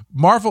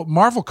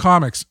Marvel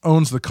Comics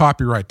owns the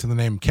copyright to the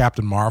name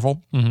Captain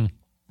Marvel. Mm-hmm.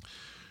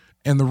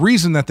 And the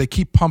reason that they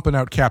keep pumping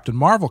out Captain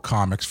Marvel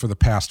comics for the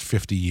past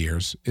 50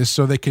 years is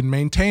so they can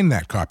maintain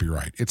that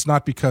copyright. It's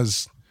not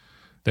because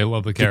they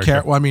love the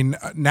character. Well, I mean,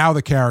 now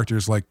the character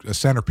is like a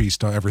centerpiece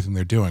to everything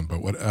they're doing.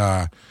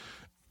 But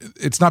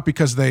it's not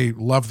because they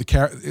love the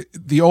character.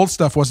 The old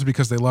stuff wasn't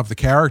because they loved the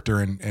character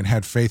and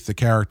had faith the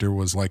character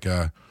was like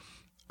a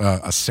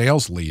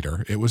sales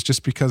leader. It was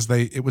just because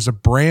it was a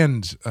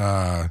brand.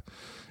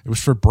 It was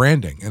for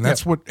branding, and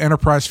that's what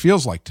Enterprise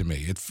feels like to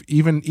me.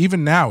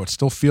 Even now, it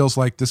still feels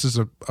like this is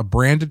a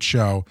branded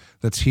show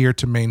that's here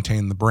to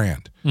maintain the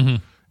brand.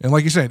 Mm-hmm. And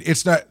like you said,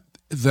 it's not,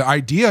 the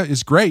idea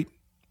is great.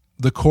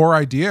 The core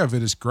idea of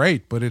it is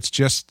great, but it's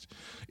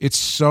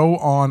so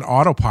on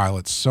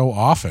autopilot so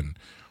often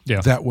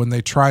that when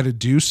they try to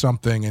do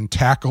something and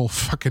tackle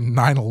fucking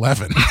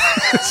 9/11,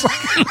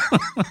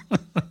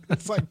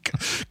 it's like,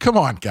 come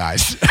on,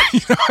 guys.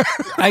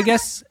 I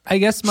guess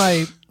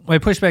I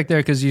push back there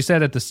because you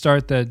said at the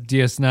start that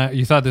DS9,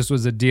 you thought this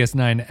was a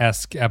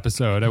DS9-esque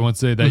episode. I won't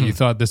say that you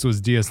thought this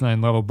was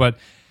DS9 level, but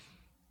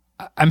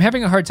I'm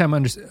having a hard time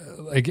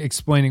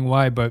explaining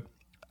why, but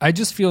I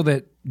just feel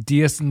that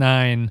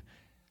DS9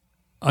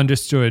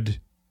 understood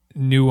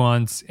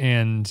nuance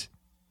and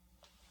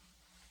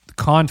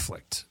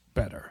conflict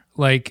better.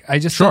 Like, I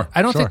just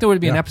I don't think there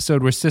would be an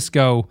episode where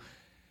Cisco.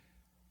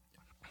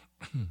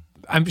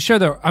 I'm sure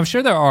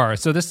there are.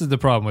 So this is the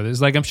problem with it.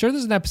 It's like, I'm sure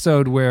there's an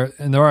episode where,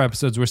 and there are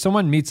episodes where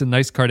someone meets a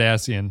nice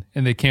Cardassian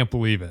and they can't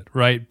believe it,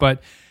 right?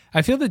 But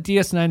I feel the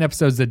DS9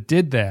 episodes that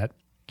did that,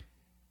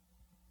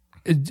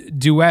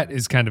 Duet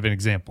is kind of an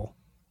example.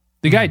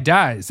 The guy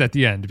dies at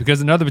the end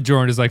because another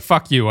Bajoran is like,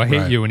 "Fuck you, I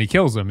hate you," and he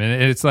kills him.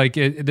 And it's like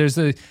there's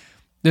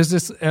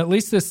this at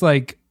least this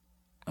like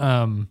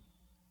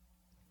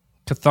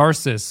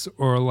catharsis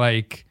or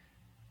like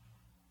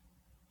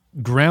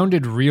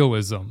grounded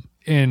realism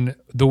in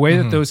the way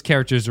that those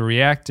characters are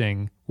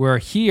reacting, where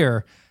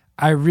here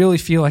I really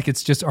feel like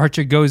it's just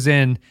Archer goes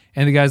in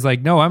and the guy's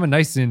like, "No, I'm a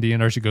nice Indian."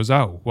 Archer goes,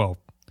 "Oh, well,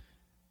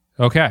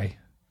 okay."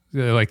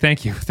 They're like,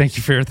 thank you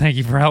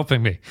for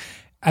helping me.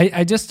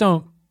 I just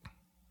don't.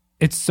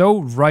 It's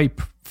so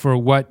ripe for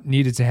what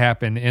needed to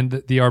happen, and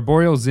the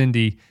Arboreal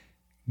Xindi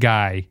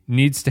guy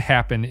needs to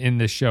happen in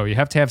this show. You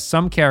have to have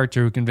some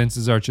character who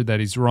convinces Archer that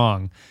he's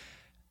wrong.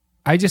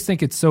 I just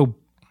think it's so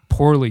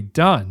poorly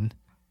done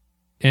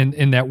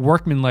in that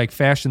workmanlike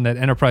fashion that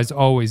Enterprise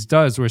always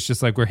does, where it's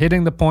just like, we're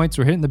hitting the points,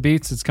 we're hitting the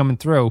beats, it's coming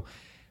through,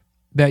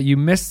 that you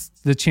miss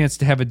the chance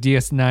to have a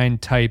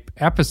DS9 type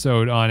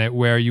episode on it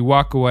where you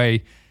walk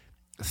away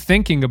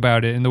thinking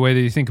about it in the way that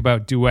you think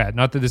about Duet.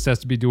 Not that this has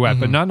to be Duet,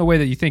 but not in the way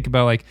that you think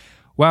about like,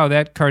 wow,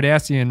 that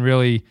Cardassian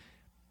really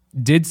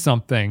did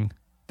something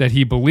that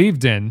he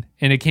believed in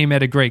and it came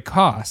at a great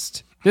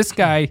cost. This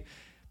guy,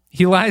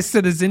 he lies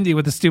to the Xindi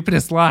with the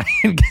stupidest lie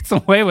and gets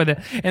away with it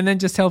and then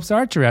just helps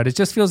Archer out. It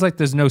just feels like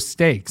there's no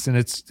stakes, and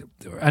it's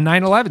a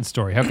 9/11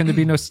 story. How can there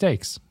be no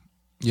stakes?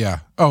 Yeah.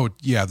 Oh,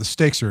 yeah. The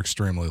stakes are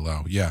extremely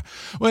low. Yeah.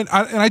 Well,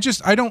 I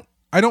don't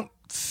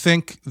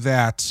think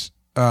that.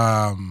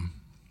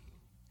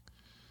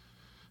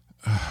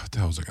 What the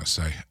hell was I going to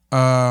say?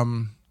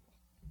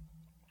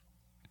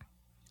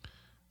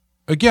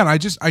 Again, I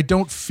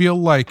don't feel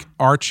like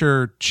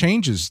Archer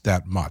changes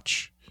that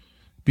much,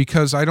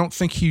 because I don't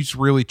think he's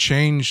really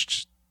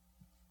changed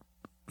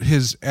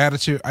his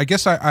attitude. I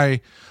guess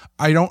I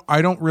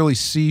don't really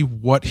see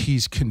what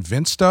he's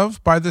convinced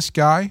of by this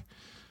guy,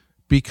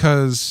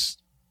 because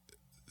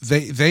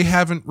they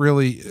haven't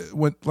really,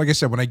 like I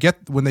said, when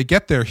they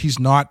get there, he's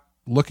not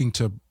looking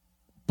to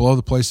blow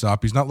the place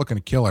up. He's not looking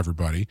to kill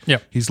everybody. Yeah.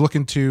 He's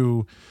looking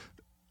to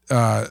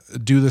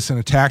do this in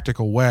a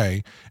tactical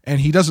way,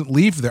 and he doesn't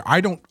leave there. I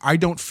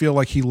don't feel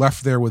like he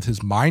left there with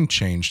his mind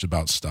changed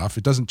about stuff.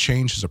 It doesn't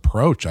change his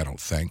approach, I don't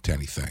think, to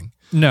anything.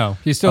 No,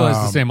 he still has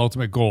the same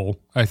ultimate goal,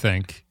 I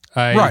think.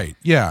 Right,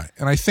 yeah.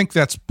 And I think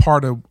that's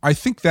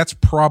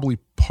probably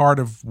part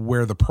of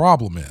where the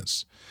problem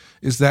is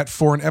that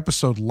for an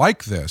episode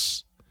like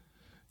this,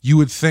 you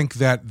would think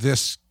that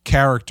this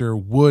character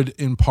would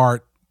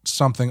impart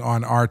something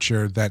on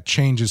Archer that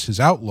changes his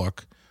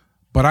outlook,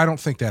 but I don't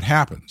think that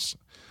happens.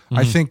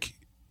 I think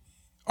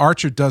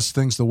Archer does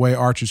things the way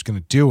Archer's going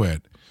to do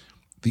it.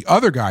 The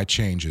other guy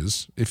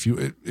changes. If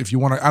you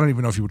want to, I don't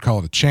even know if you would call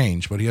it a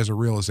change, but he has a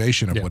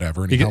realization of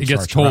whatever, and he helps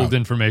gets Archer told out.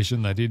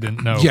 Information that he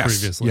didn't know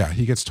previously. Yeah,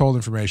 he gets told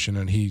information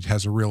and he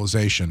has a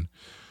realization.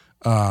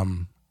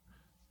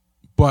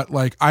 But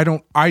like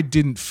I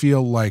didn't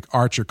feel like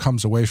Archer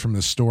comes away from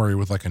this story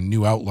with like a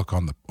new outlook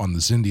on the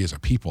Xindi as a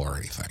people or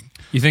anything.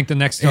 You think the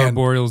next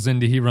Arboreal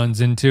Xindi he runs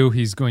into,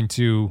 he's going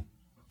to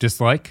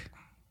dislike?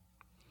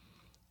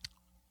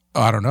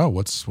 I don't know.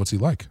 What's he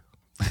like?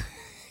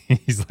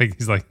 he's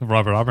like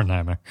Robert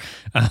Oppenheimer.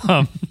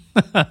 I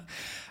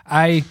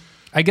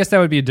guess that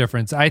would be a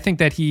difference. I think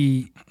that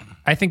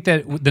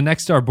the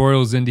next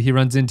Arboreal Xindi he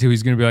runs into,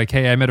 he's going to be like,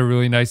 "Hey, I met a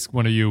really nice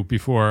one of you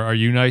before. Are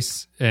you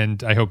nice?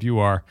 And I hope you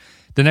are."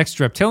 The next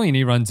reptilian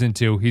he runs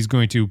into, he's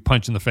going to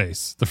punch in the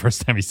face the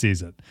first time he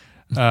sees it.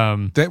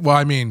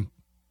 I mean,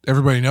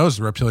 everybody knows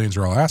the reptilians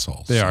are all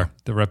assholes. They are.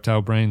 The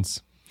reptile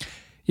brains.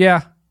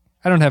 Yeah,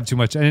 I don't have too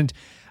much. And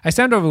I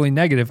sound overly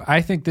negative.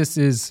 I think this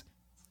is,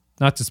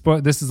 not to spoil,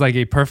 this is like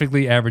a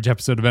perfectly average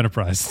episode of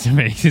Enterprise to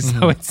me.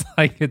 So it's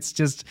like, it's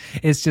just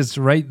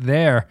right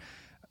there.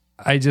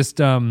 I just,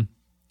 and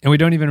we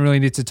don't even really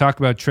need to talk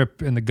about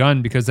Trip and the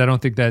gun, because I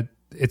don't think that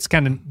it's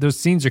kind of, those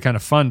scenes are kind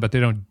of fun, but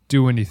they don't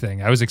do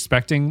anything. I was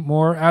expecting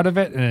more out of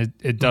it, and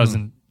it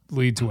doesn't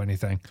lead to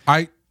anything.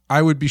 I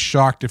would be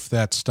shocked if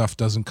that stuff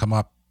doesn't come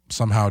up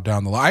somehow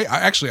down the line.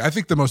 I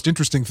think the most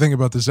interesting thing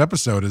about this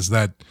episode is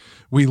that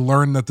we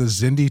learn that the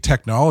Xindi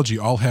technology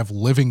all have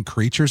living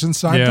creatures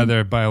inside them. Yeah,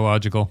 they're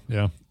biological.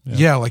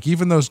 Yeah, like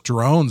even those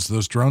drones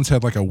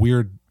had like a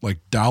weird like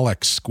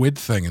Dalek squid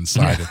thing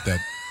inside it that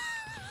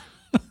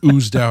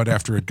oozed out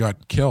after it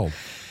got killed.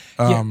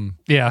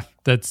 Yeah,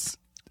 that's...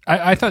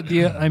 I thought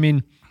I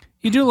mean,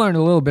 you do learn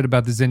a little bit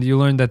about the Xindi. You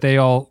learn that they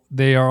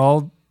are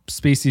all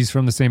species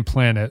from the same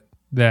planet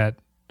that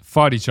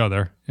fought each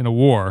other in a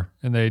war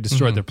and they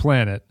destroyed their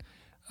planet.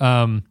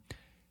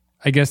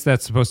 I guess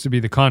that's supposed to be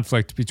the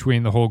conflict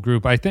between the whole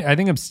group. I think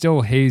I'm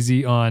still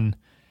hazy on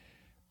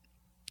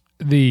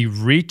the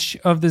reach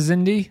of the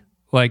Zindi.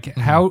 Like,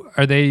 how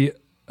are they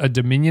a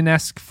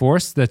Dominion-esque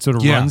force that sort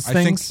of runs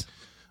things?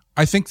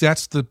 I think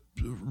that's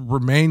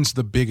remains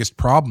the biggest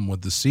problem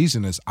with the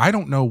season is I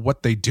don't know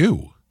what they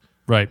do.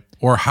 Right.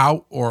 Or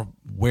how or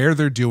where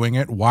they're doing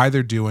it, why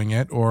they're doing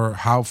it, or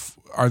how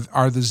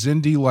are the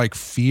Zindi like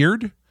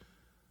feared?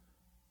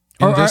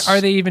 Or are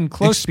they even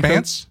close?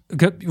 Expanse?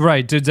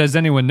 Right. Does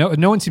anyone know?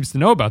 No one seems to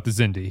know about the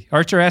Zindi.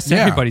 Archer asks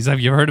everybody, "Have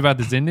you heard about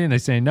the Zindi?" And they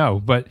say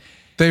no. But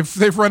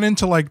they've run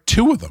into like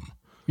 2 of them.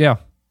 Yeah.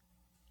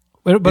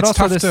 But it's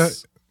also tough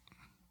this.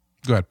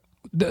 Go ahead.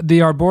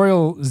 The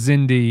arboreal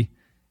Zindi.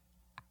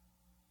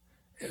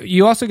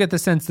 You also get the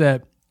sense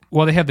that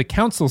while they have the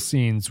council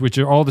scenes, which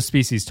are all the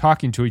species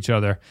talking to each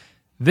other,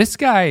 this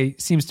guy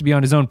seems to be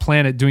on his own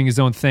planet doing his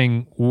own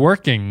thing,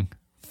 working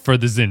for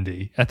the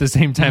Zindi at the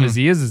same time as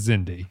he is a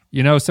Zindi.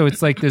 You know, so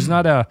it's like there's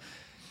not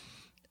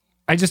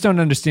I just don't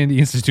understand the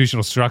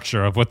institutional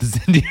structure of what the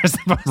Zindi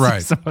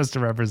are supposed to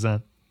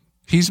represent.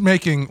 He's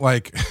making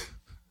like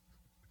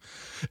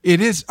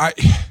it is.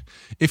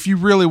 If you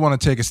really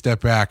want to take a step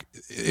back,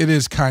 it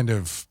is kind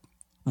of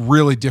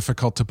really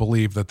difficult to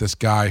believe that this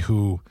guy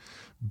who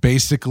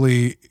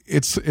basically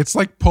it's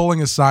like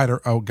pulling aside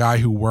a guy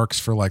who works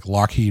for like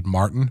Lockheed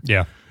Martin,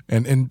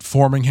 and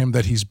informing him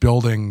that he's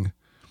building,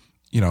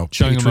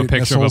 showing him a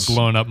picture missiles. of a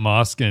blown up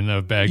mosque in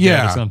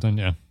Baghdad or something.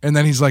 Yeah. And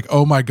then he's like,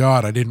 oh my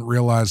God, I didn't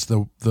realize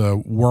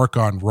the work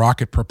on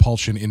rocket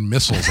propulsion in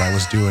missiles I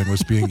was doing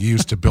was being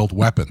used to build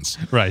weapons.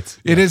 Right.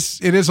 It is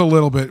a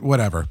little bit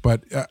whatever,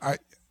 but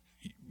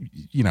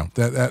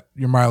that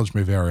your mileage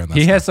may vary on that.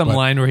 He has some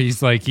line where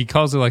he's like, he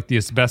calls it like the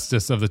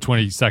asbestos of the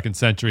 22nd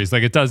century. It's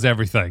like, it does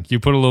everything. You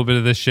put a little bit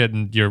of this shit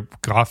in your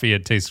coffee,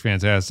 it tastes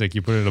fantastic.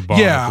 You put it in a bar,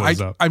 it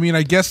blows up. I mean,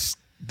 I guess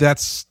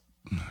that's,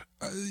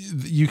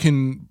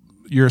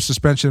 your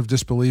suspension of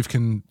disbelief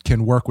can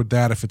work with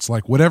that if it's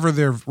like whatever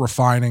they're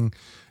refining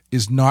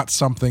is not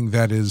something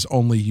that is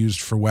only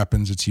used for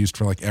weapons. It's used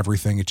for like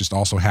everything. It just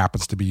also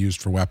happens to be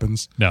used for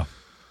weapons. No.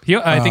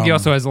 I think he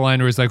also has a line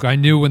where he's like, I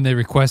knew when they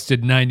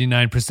requested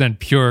 99%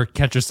 pure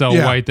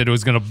Ketracel white that it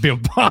was going to be a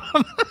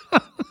bomb.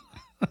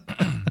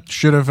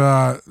 Should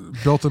have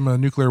built him a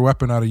nuclear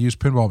weapon out of used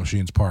pinball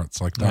machines parts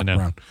like Doc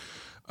Brown.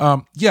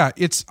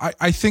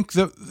 I think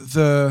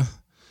the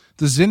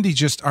Zindi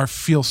just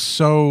feel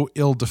so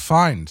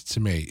ill-defined to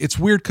me. It's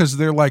weird because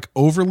they're like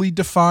overly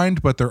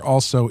defined, but they're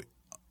also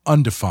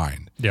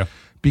undefined. Yeah.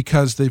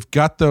 Because they've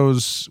got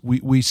those,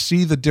 we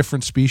see the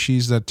different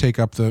species that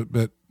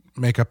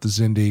make up the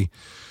Zindi.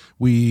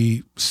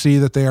 We see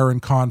that they are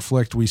in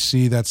conflict. We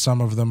see that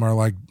some of them are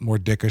like more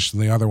dickish than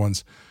the other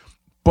ones,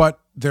 but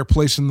their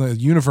place in the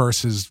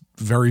universe is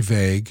very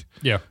vague.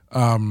 Yeah.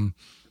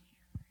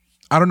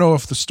 I don't know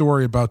if the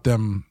story about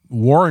them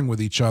warring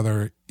with each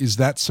other, is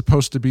that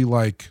supposed to be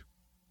like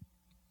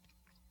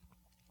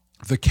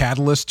the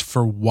catalyst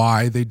for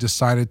why they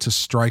decided to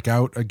strike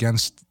out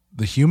against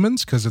the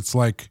humans? Because it's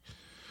like,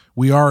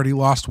 we already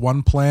lost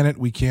one planet.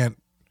 We can't,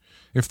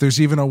 if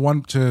there's even a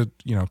one to,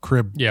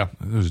 crib,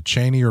 there's a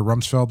Cheney or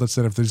Rumsfeld that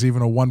said if there's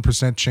even a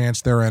 1%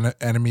 chance they're an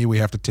enemy, we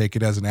have to take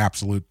it as an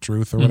absolute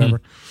truth or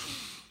whatever.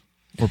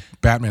 Or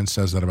Batman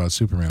says that about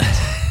Superman.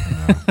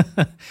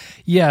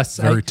 Yes.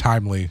 Very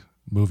timely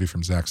movie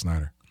from Zack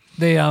Snyder.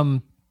 They,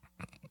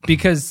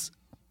 because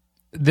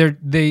they're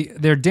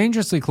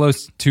dangerously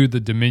close to the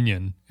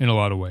Dominion in a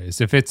lot of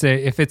ways. If it's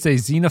a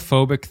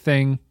xenophobic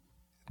thing,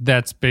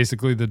 that's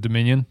basically the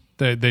Dominion.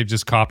 They've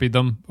just copied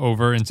them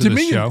over into the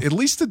show. At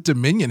least the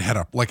Dominion had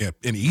an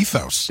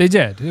ethos. They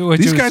did.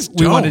 These guys don't.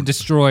 We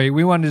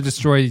wanted to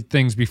destroy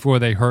things before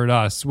they hurt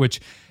us,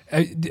 which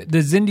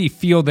the Zindi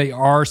feel they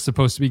are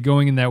supposed to be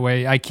going in that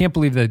way. I can't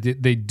believe that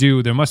they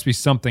do. There must be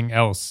something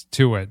else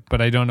to it, but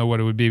I don't know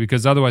what it would be,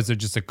 because otherwise they're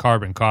just a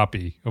carbon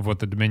copy of what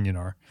the Dominion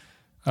are.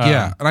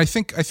 And I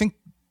think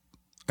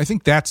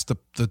that's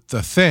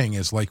the thing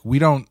is like, we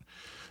don't,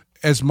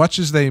 as much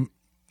as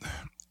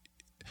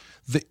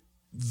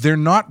they're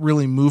not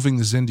really moving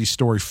the Zindi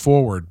story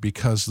forward,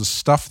 because the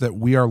stuff that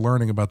we are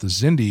learning about the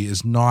Zindi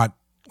is not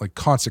like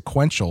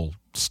consequential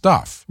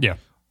stuff. Yeah.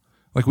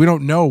 Like, we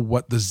don't know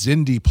what the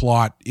Zindi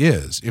plot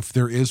is. If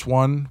there is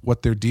one,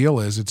 what their deal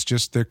is. It's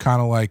just, they're kind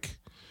of like,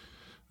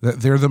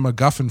 they're the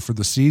MacGuffin for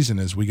the season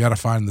is we got to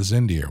find the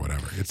Zindi or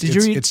whatever.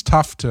 It's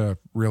tough to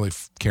really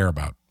care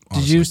about.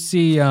 Honestly. Did you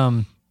see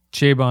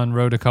Chabon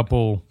wrote a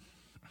couple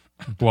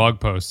blog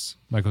posts.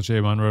 Michael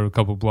Chabon wrote a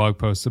couple blog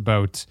posts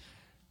about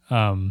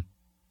one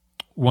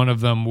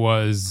of them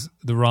was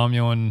the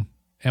Romulan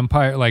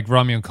Empire, like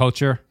Romulan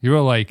culture. He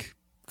wrote like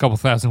a couple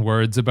thousand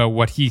words about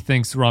what he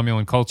thinks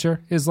Romulan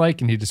culture is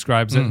like, and he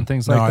describes it and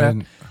things like that.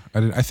 I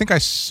didn't. I think I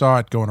saw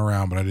it going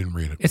around, but I didn't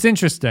read it. It's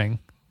interesting,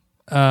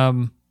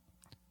 but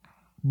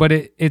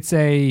it's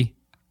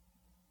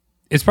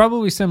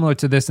probably similar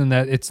to this in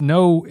that it's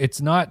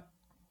not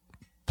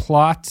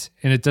plot,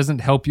 and it doesn't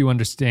help you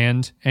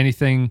understand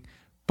anything.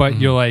 But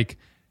you're like,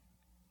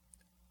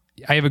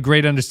 I have a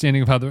great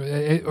understanding of how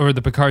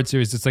the Picard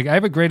series. It's like I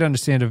have a great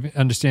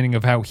understanding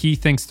of how he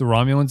thinks the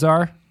Romulans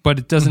are, but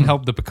it doesn't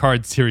help the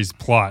Picard series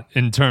plot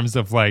in terms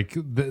of like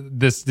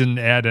this didn't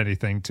add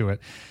anything to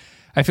it.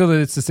 I feel that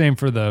it's the same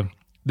for the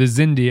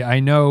Xindi. I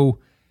know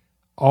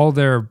all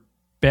their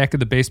back of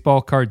the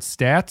baseball card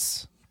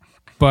stats,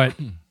 but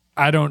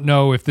I don't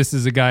know if this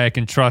is a guy I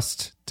can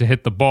trust to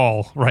hit the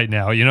ball right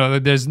now. You know,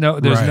 there's no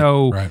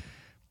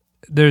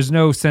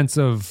sense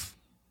of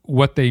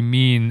what they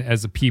mean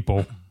as a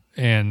people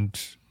and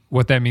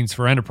what that means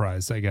for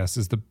Enterprise, I guess,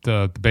 is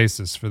the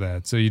basis for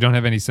that. So you don't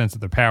have any sense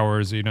of their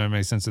powers, or you don't have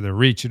any sense of their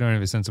reach, you don't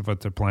have a sense of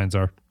what their plans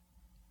are.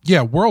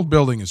 Yeah, world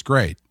building is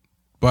great,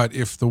 but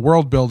if the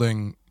world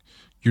building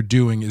you're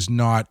doing is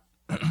not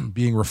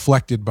being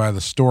reflected by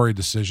the story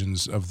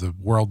decisions of the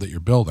world that you're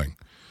building,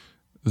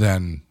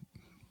 then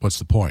what's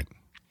the point?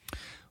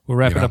 We'll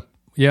wrap it up.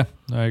 Yeah,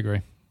 I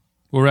agree.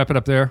 We'll wrap it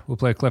up there. We'll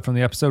play a clip from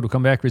the episode. We'll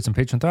come back, read some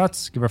patron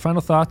thoughts, give our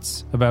final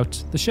thoughts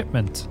about the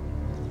shipment.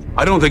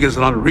 I don't think it's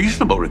an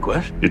unreasonable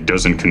request. It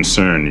doesn't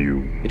concern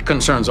you. It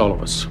concerns all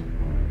of us.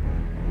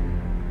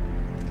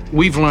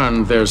 We've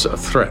learned there's a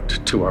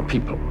threat to our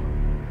people.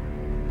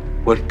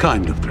 What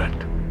kind of threat?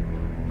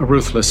 A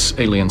ruthless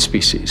alien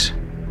species.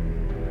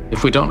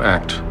 If we don't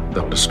act,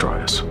 they'll destroy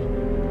us.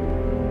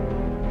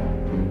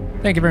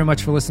 Thank you very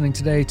much for listening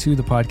today to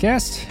the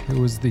podcast. It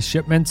was The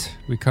Shipment.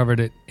 We covered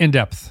it in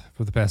depth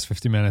for the past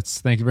 50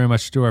 minutes. Thank you very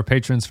much to our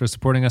patrons for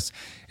supporting us.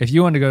 If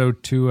you want to go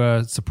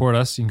to support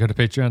us, you can go to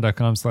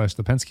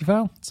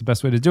patreon.com/thepenskyfile. It's the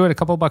best way to do it. A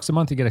couple bucks a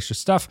month, you get extra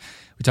stuff.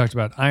 We talked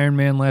about Iron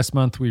Man last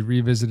month. We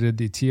revisited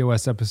the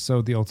TOS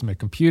episode, The Ultimate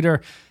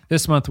Computer.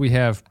 This month we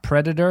have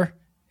Predator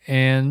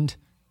and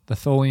the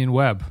Tholian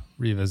Web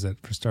revisit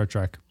for Star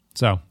Trek.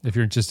 So if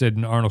you're interested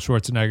in Arnold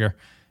Schwarzenegger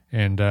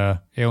and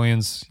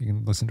aliens, you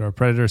can listen to our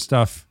Predator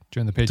stuff,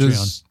 join the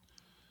Patreon.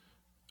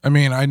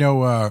 I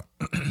know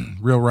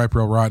Real Ripe,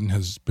 Real Rotten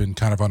has been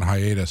kind of on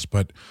hiatus,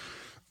 but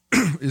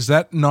is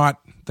that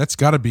not, that's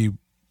got to be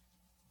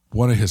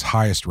one of his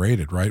highest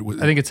rated, right?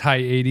 I think it's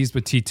high 80s,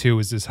 but T2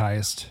 is his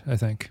highest, I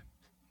think.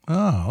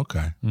 Oh,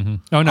 okay. Mm-hmm.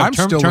 Oh, no,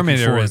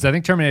 Terminator is. I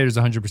think Terminator is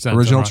 100%.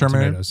 Original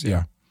Terminator? Tomatoes,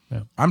 yeah.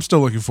 I'm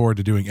still looking forward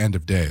to doing End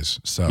of Days.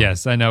 So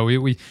yes, I know.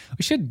 We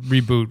should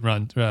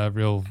reboot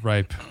Real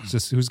Ripe. It's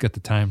just who's got the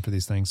time for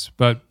these things?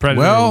 But Predator.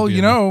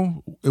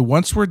 Well,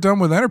 once we're done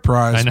with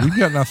Enterprise, we've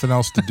got nothing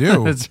else to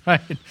do. That's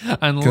right.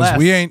 Unless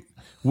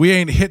we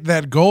ain't hit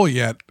that goal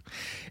yet.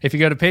 If you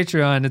go to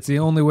Patreon, it's the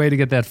only way to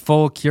get that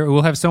full cure.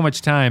 We'll have so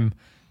much time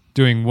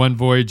doing one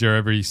Voyager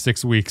every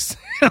 6 weeks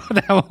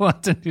that we'll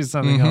want to do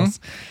something else.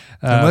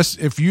 Unless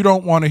if you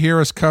don't want to hear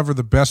us cover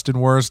the best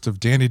and worst of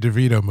Danny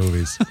DeVito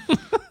movies.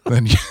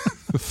 Then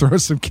throw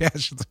some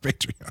cash at the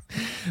Patreon.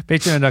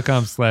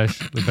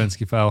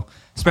 Patreon.com/Lipinski-File.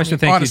 Special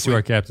thank you to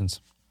our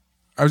captains.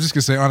 I was just going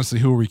to say, honestly,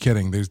 who are we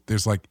kidding?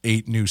 There's like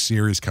 8 new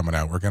series coming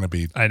out. We're going to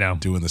be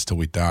doing this till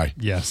we die.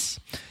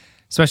 Yes.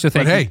 Special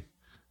thank you. Hey,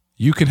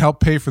 you can help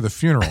pay for the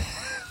funeral.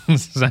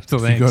 Special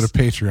thanks. You go to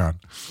Patreon.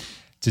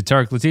 To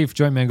Tarek Latif,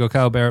 Joy Mango,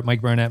 Kyle Barrett, Mike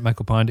Burnett,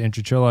 Michael Pond,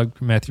 Andrew Chillog,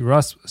 Matthew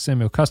Russ,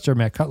 Samuel Custer,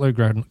 Matt Cutler,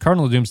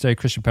 Cardinal Doomsday,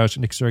 Christian Pouch,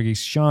 Nick Sergey,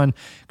 Sean,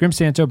 Grim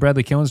Santo,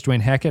 Bradley Killens, Dwayne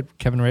Hackett,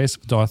 Kevin Reyes,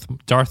 Darth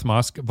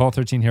Mosk, Vol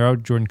 13 Hero,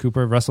 Jordan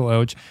Cooper, Russell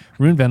Oge,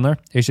 Rune Vendler,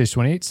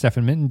 HH28,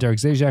 Stefan Minton, Derek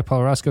Zajac,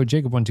 Paul Roscoe,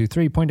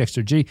 Jacob123,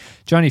 Poindexter G,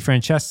 Johnny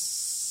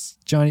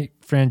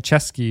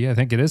Franceschi, I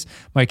think it is,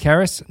 Mike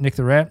Harris, Nick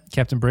the Rat,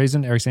 Captain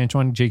Brazen, Eric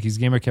Santuan, Jakey's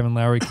Gamer, Kevin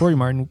Lowry, Corey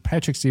Martin,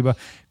 Patrick Seba,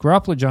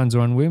 Garoppolo John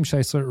Zorn, William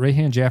Scheisler,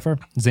 Rayhan Jaffer,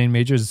 Zane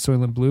Majors,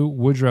 Soylent Blue,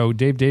 Woodrow,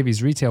 Dave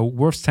Davies, Retail,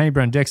 Worf's Tiny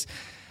Brown Dicks,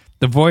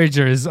 The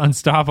Voyager is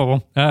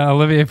unstoppable,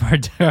 Olivier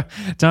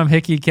Bardot, Tom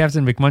Hickey,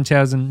 Captain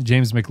McMunchausen,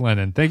 James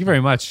McLennan. Thank you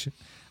very much.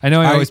 I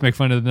know I always make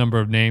fun of the number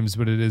of names,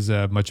 but it is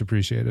much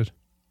appreciated.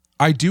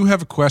 I do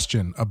have a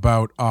question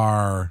about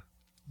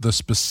the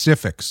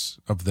specifics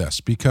of this,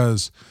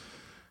 because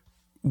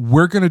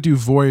we're going to do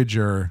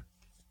Voyager.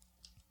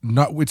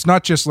 It's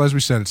not just, as we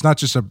said, it's not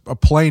just a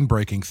plane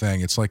breaking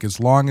thing. It's like as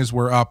long as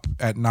we're up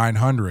at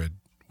 900,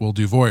 we'll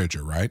do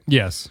Voyager, right?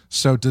 Yes.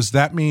 So does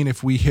that mean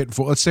if we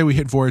let's say we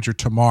hit Voyager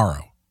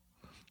tomorrow,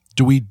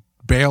 do we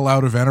bail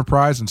out of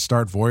Enterprise and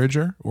start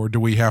Voyager, or do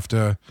we have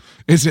to?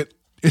 It's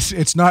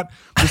not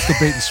just the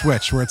bait and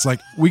switch where it's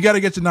like we got to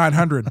get to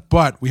 900,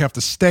 but we have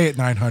to stay at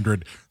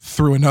 900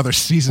 through another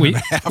season and a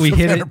half. We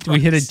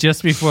hit it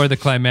just before the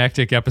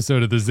climactic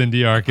episode of the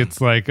Xindi arc.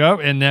 It's like, oh,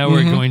 and now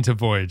we're going to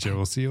Voyager.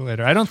 We'll see you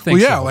later. I don't think.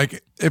 Well, yeah, so.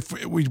 like if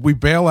we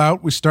bail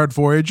out, we start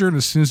Voyager, and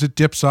as soon as it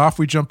dips off,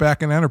 we jump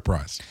back in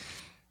Enterprise.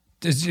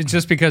 It's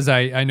just because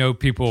I know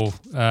people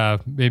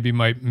maybe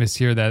might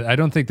mishear that. I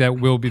don't think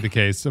that will be the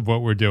case of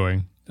what we're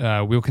doing.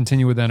 We'll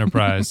continue with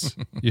Enterprise.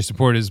 Your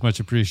support is much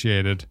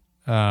appreciated.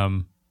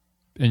 And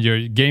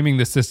you're gaming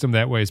the system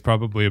that way is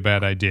probably a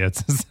bad idea.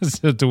 It's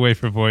to wait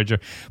for Voyager.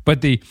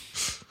 But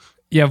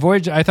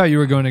Voyager, I thought you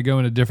were going to go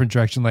in a different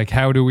direction. Like,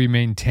 how do we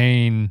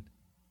maintain,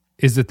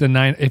 is it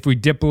if we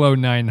dip below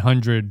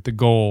 900, the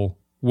goal,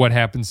 what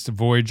happens to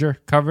Voyager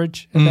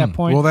coverage at that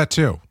point? Well, that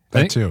too.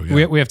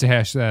 Yeah. We have to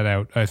hash that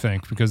out, I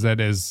think, because that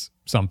is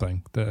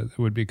something that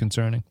would be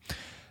concerning.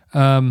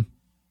 All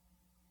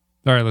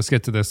right, let's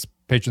get to this.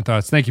 Patron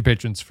thoughts. Thank you,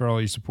 patrons, for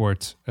all your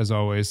support, as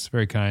always.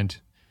 Very kind.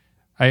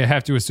 I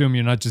have to assume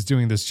you're not just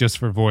doing this just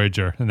for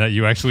Voyager and that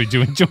you actually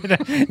do enjoy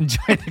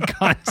the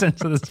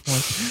content of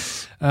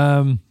this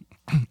one.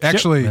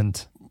 Actually,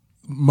 Shipment.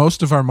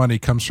 most of our money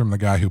comes from the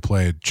guy who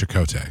played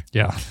Chakotay.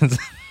 Yeah.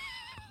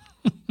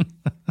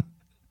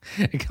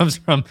 It comes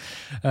from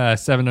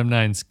 7 of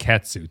 9's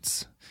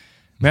Catsuits.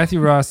 Matthew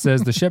Ross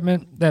says, the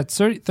shipment, that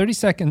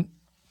 30-second,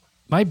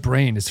 my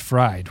brain is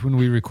fried when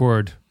we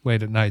record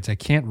late at night. I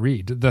can't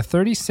read. The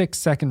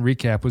 36-second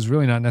recap was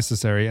really not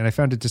necessary, and I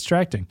found it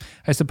distracting.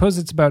 I suppose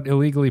it's about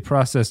illegally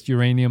processed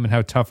uranium and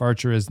how tough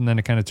Archer is, and then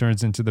it kind of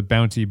turns into the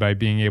bounty by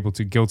being able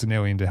to guilt an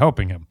alien to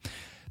helping him.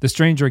 The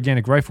strange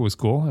organic rifle was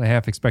cool, and I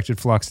half expected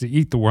Phlox to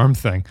eat the worm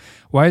thing.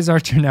 Why is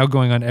Archer now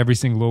going on every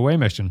single away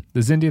mission?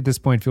 The Xindi at this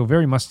point feel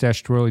very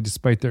mustache-twirly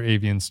despite their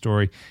avian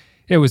story.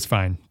 It was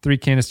fine. 3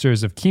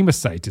 canisters of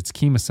chemosite. It's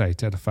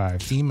chemosite out of 5.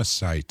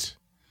 Chemosite.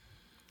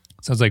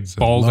 Sounds like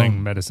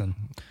balding medicine.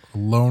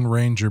 Lone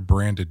Ranger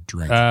branded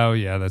drink. Oh,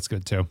 yeah, that's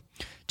good too.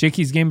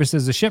 Jakey's Gamer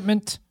says the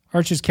shipment.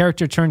 Archer's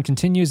character turn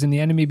continues and the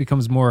enemy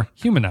becomes more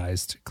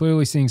humanized.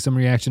 Clearly seeing some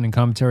reaction and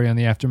commentary on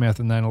the aftermath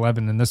of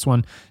 9/11 in this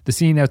one. The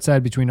scene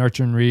outside between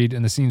Archer and Reed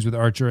and the scenes with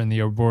Archer and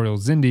the Arboreal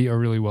Xindi are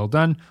really well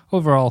done.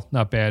 Overall,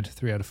 not bad.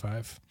 3 out of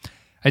 5.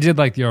 I did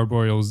like the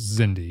Arboreal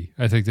Xindi.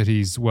 I think that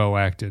he's well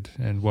acted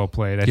and well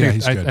played.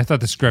 I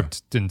thought the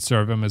script didn't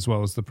serve him as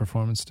well as the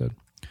performance did.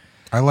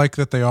 I like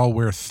that they all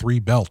wear 3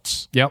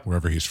 belts. Yep.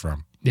 Wherever he's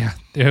from. Yeah,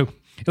 it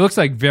looks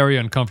like very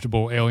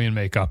uncomfortable alien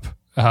makeup.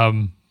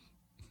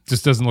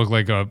 Just doesn't look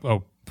like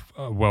a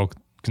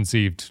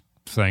well-conceived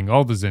thing.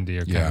 All the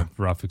Xindi are kind of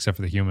rough, except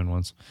for the human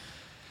ones.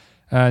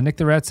 Nick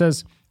the Rat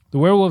says, the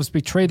werewolves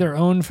betray their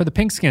own for the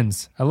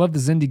pinkskins. I love the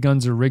Xindi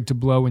guns are rigged to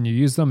blow when you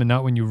use them and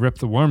not when you rip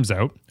the worms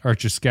out.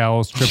 Archer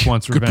scowls. Trip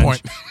wants revenge.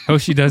 Point.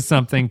 Hoshi does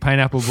something.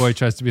 Pineapple Boy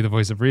tries to be the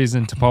voice of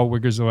reason. T'Pol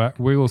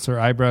wiggles her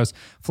eyebrows.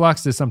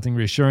 Phlox does something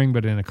reassuring,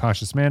 but in a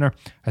cautious manner.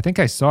 I think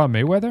I saw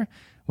Mayweather.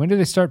 When did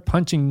they start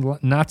punching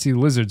Nazi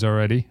lizards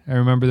already? I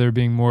remember there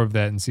being more of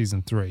that in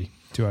season 3.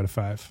 2 out of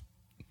 5.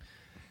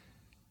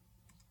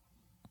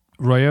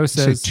 Royo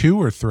says... Say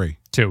 2 or 3?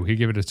 2. He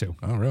gave it a 2.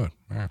 Oh, really?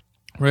 All right.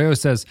 Royo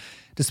says,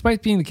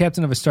 despite being the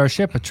captain of a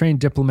starship, a trained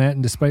diplomat,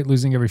 and despite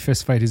losing every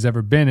fistfight he's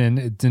ever been in,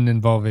 it didn't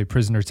involve a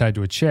prisoner tied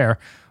to a chair,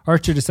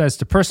 Archer decides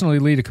to personally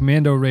lead a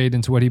commando raid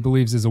into what he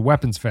believes is a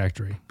weapons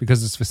factory.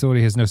 Because this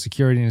facility has no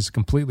security and is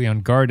completely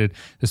unguarded,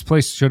 this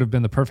place should have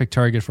been the perfect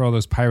target for all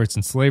those pirates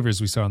and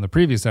slavers we saw in the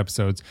previous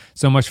episodes.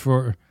 So much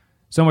for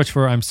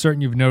I'm certain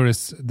you've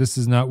noticed this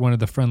is not one of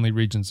the friendly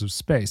regions of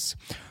space.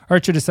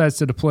 Archer decides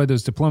to deploy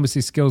those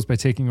diplomacy skills by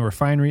taking a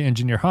refinery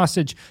engineer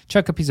hostage,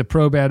 chuck a piece of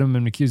probe at him,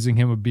 and accusing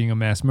him of being a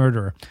mass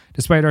murderer.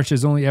 Despite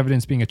Archer's only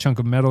evidence being a chunk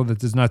of metal that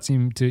does not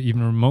seem to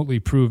even remotely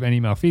prove any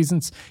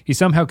malfeasance, he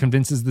somehow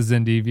convinces the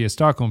Xindi via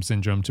Stockholm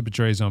Syndrome to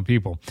betray his own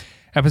people.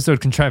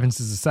 Episode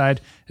contrivances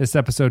aside, this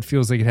episode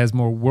feels like it has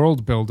more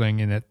world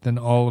building in it than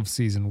all of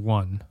season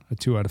 1. A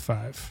 2 out of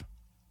 5.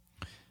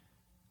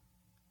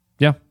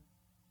 Yeah.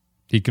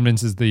 He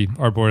convinces the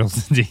Arboreal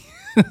Xindi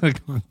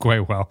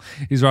quite well.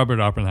 He's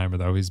Robert Oppenheimer,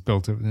 though. He's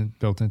built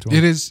into him.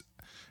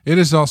 It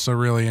is also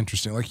really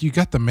interesting. Like, you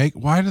got the make.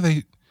 Why do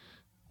the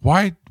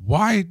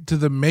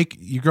make?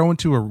 You go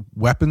into a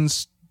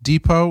weapons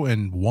depot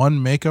and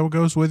one Mako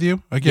goes with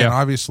you. Again,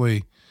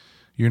 obviously,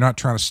 you're not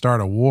trying to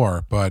start a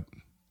war, but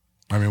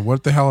I mean,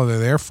 what the hell are they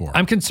there for?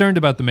 I'm concerned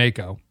about the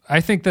Mako. I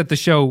think that the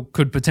show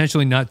could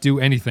potentially not do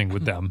anything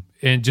with them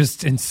and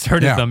just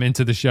inserted them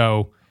into the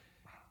show.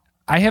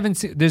 I haven't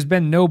seen, there's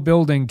been no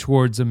building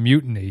towards a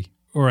mutiny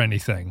or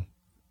anything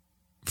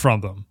from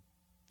them.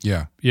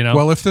 Yeah. You know?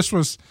 Well, if this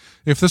was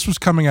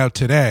coming out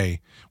today,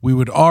 we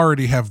would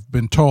already have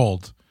been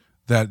told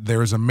that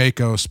there is a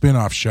Mako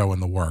spin-off show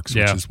in the works,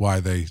 which is why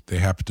they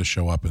happen to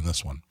show up in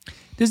this one.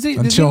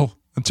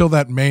 Until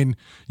that main,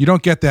 you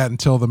don't get that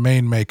until the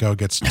main Mako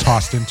gets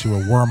tossed into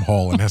a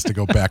wormhole and has to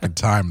go back in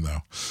time,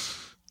 though.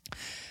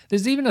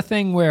 There's even a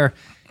thing where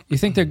you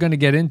think they're going to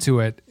get into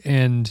it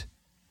and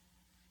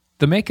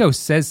the Mako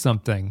says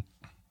something,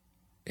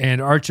 and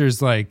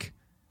Archer's like,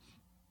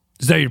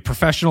 is that your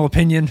professional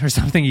opinion or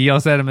something? He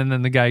yells at him, and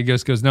then the guy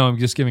goes, no, I'm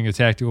just giving a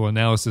tactical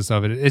analysis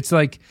of it. It's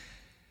like,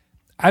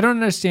 I don't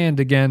understand,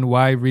 again,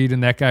 why Reed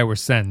and that guy were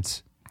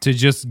sent to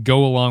just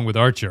go along with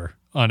Archer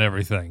on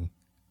everything.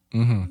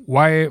 Mm-hmm.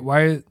 Why?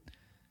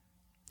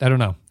 I don't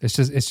know. It's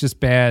just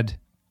bad.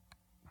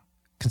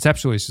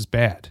 Conceptually, it's just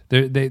bad.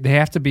 They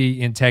have to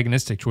be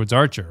antagonistic towards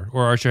Archer,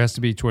 or Archer has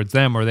to be towards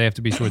them, or they have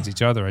to be towards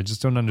each other. I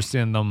just don't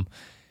understand them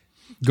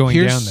going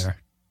down there.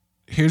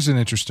 Here's an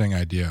interesting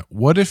idea.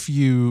 What if do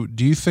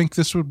you think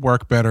this would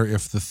work better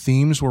if the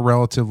themes were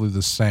relatively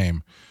the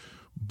same,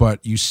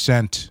 but you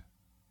sent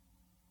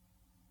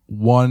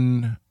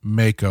one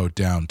Mako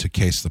down to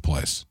case the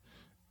place?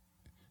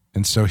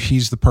 And so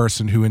he's the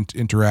person who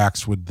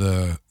interacts with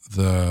the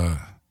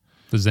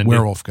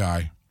werewolf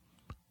guy.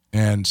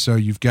 And so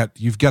you've got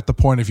the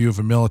point of view of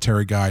a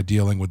military guy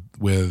dealing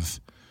with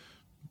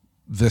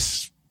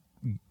this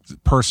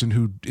person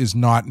who is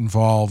not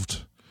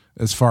involved,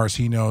 as far as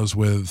he knows,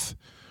 with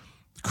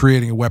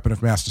creating a weapon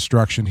of mass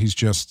destruction. He's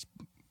just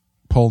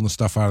pulling the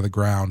stuff out of the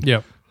ground.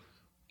 Yep.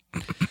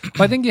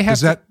 I think you have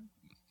to.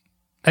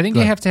 I think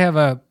you have to have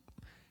a.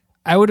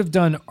 I would have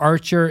done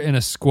Archer in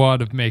a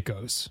squad of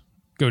Makos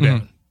go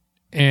down,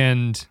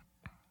 and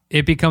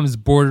it becomes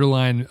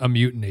borderline a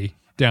mutiny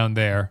down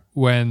there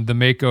when the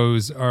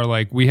Makos are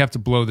like, we have to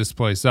blow this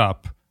place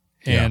up,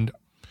 and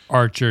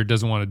Archer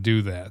doesn't want to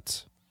do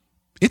that.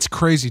 It's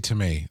crazy to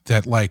me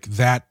that like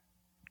that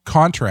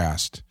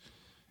contrast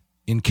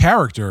in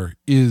character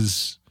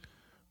is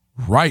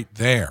right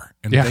there,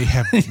 and they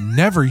have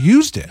never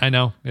used it. I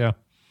know, yeah.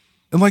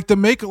 And like the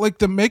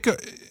Mako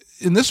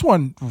in this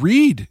one,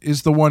 Reed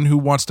is the one who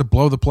wants to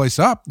blow the place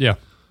up. Yeah.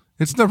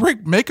 It's the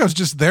Mako's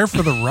just there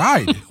for the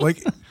ride.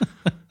 Like,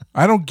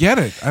 I don't get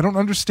it. I don't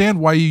understand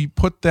why you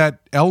put that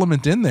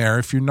element in there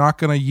if you're not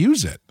going to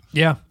use it.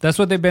 Yeah, that's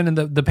what they've been in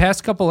the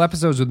past couple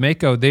episodes with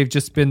Mako. They've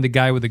just been the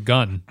guy with a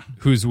gun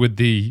who's with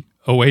the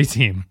away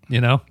team, you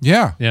know?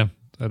 Yeah. Yeah.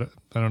 I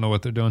don't know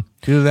what they're doing.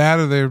 Either that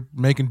or they're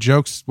making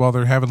jokes while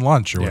they're having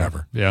lunch or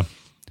whatever. Yeah.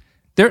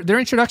 Their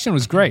introduction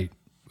was great.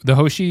 The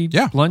Hoshi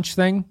lunch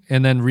thing,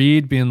 and then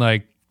Reed being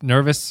like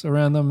nervous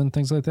around them and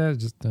things like that.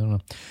 Just, I don't know.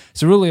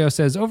 Cerulio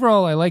says,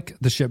 overall, I like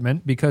the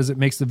Shipment because it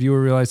makes the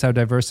viewer realize how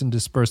diverse and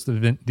dispersed the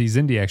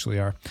Xindi actually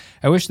are.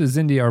 I wish the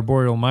Xindi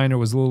arboreal miner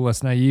was a little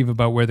less naive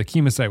about where the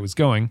chemosite was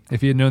going. If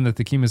he had known that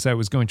the chemosite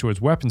was going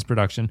towards weapons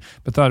production,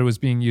 but thought it was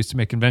being used to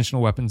make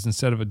conventional weapons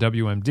instead of a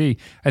WMD,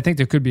 I think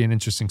there could be an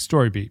interesting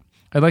story beat.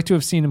 I'd like to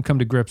have seen him come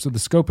to grips with the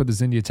scope of the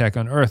Xindi attack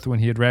on Earth when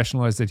he had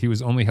rationalized that he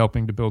was only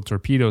helping to build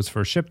torpedoes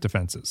for ship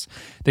defenses.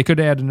 They could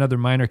add another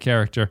minor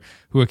character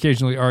who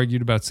occasionally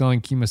argued about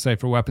selling chemosite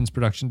for weapons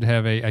production to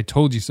have a I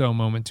told you so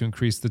moment to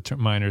increase the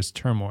miner's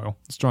turmoil.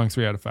 Strong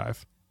 3 out of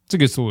 5. It's a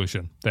good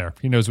solution there.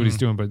 He knows what he's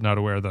doing, but not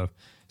aware of the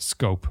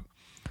scope.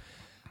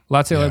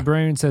 Latte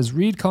Librarian says,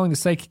 Reed calling the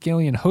psychic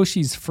alien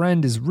Hoshi's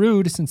friend is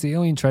rude since the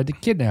alien tried to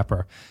kidnap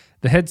her.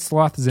 The head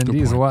sloth Xindi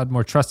is a lot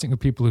more trusting of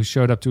people who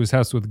showed up to his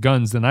house with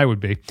guns than I would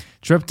be.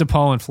 Trip,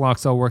 DePaul, and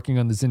Phlox all working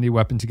on the Xindi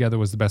weapon together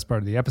was the best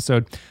part of the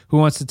episode. Who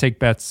wants to take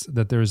bets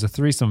that there is a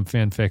threesome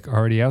fanfic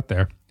already out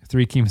there?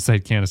 3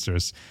 chemosite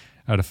canisters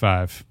out of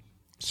 5.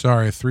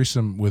 Sorry, a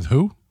threesome with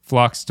who?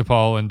 Phlox,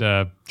 DePaul,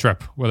 and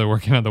Trip, where they're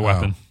working on the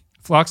weapon.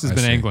 Phlox has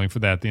been angling for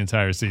that the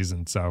entire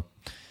season, so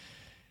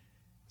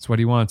it's what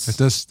he wants.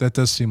 That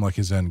does seem like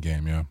his end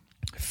game, yeah.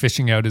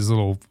 Fishing out his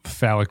little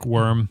phallic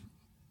worm.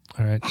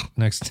 All right,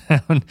 next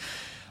down.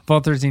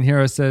 Vault 13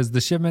 Hero says,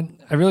 the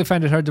Shipment, I really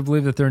find it hard to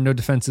believe that there are no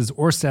defenses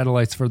or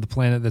satellites for the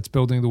planet that's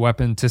building the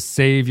weapon to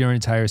save your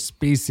entire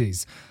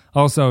species.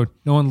 Also,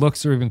 no one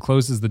locks or even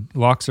closes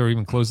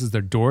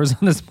their doors on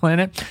this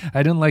planet.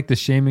 I didn't like the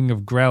shaming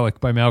of Gralick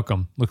by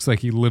Malcolm. Looks like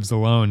he lives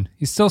alone.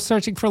 He's still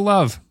searching for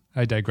love.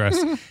 I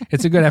digress.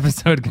 It's a good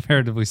episode,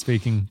 comparatively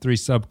speaking. 3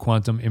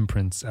 sub-quantum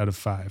imprints out of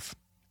 5.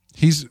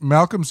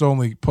 Malcolm's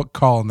only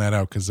calling that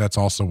out because that's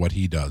also what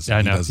he does.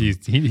 I know.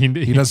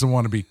 He doesn't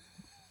want to be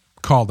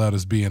called out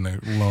as being a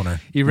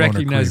loner. He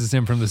recognizes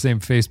him from the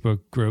same Facebook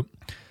group.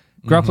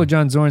 Grappler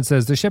John Zorn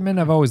says, the Shipment,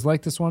 I've always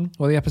liked this one.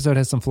 While the episode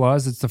has some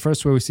flaws, it's the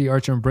first where we see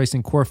Archer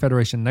embracing core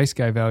Federation nice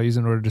guy values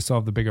in order to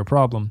solve the bigger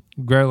problem.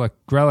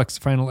 Gralick's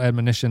final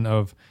admonition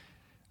of,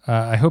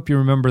 I hope you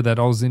remember that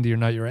all Xindi are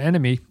not your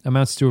enemy,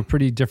 amounts to a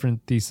pretty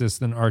different thesis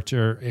than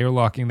Archer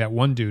airlocking that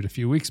one dude a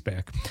few weeks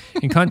back.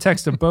 In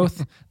context of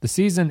both the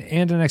season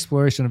and an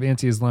exploration of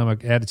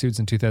anti-Islamic attitudes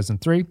in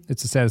 2003,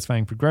 it's a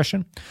satisfying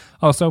progression.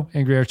 Also,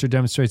 Angry Archer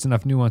demonstrates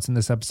enough nuance in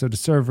this episode to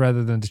serve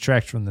rather than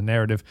detract from the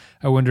narrative.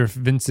 I wonder if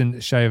Vincent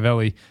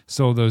Schiavelli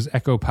sold those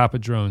Echo Papa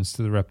drones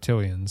to the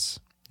reptilians.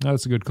 Oh,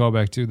 that's a good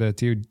callback to the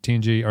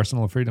TNG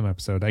Arsenal of Freedom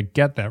episode. I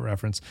get that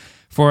reference.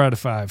 4 out of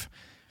 5.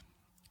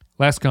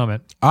 Last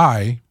comment.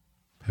 I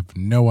have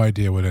no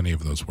idea what any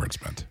of those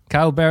words meant.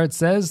 Kyle Barrett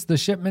says, the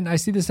Shipment, I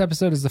see this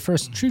episode as the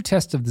first true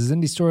test of the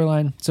Xindi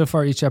storyline. So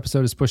far, each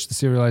episode has pushed the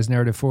serialized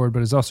narrative forward, but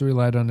has also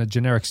relied on a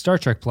generic Star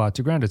Trek plot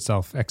to ground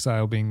itself,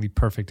 Exile being the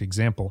perfect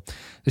example.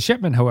 The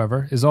Shipment,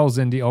 however, is all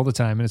Xindi all the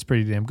time, and it's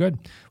pretty damn good.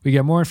 We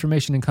get more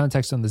information and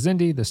context on the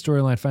Xindi. The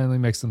storyline finally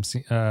makes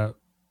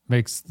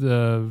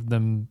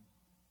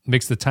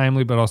the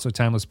timely but also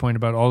timeless point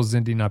about all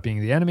Xindi not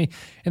being the enemy,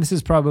 and this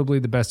is probably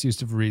the best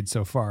use of Reed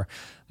so far.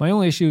 My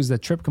only issue is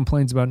that Trip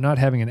complains about not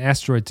having an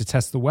asteroid to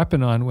test the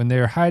weapon on when they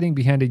are hiding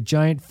behind a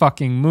giant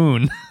fucking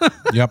moon.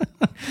 Yep.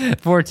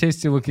 4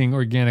 tasty-looking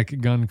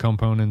organic gun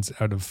components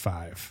out of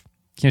 5.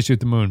 Can't shoot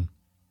the moon.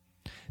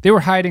 They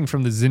were hiding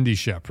from the Xindi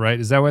ship, right?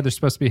 Is that why they're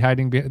supposed to be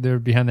hiding there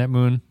behind that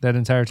moon that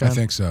entire time? I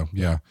think so,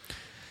 yeah.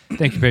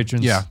 Thank you,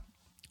 patrons. Yeah.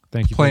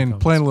 Thank you. Playing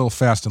a little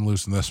fast and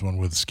loose in this one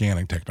with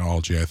scanning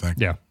technology, I think.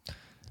 Yeah.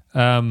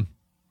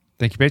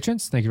 Thank you,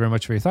 patrons. Thank you very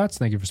much for your thoughts.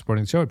 Thank you for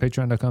supporting the show at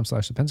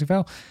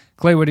patreon.com/thepensifile.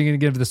 Clay, what are you going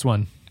to give this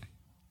one?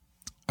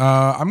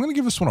 I'm going to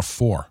give this one a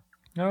 4.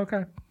 Oh,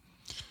 okay.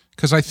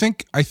 Because I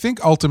think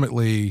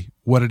ultimately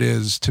what it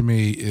is to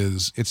me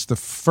is it's the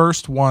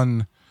first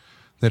one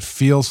that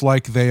feels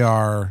like they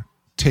are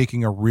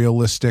taking a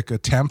realistic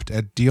attempt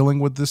at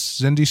dealing with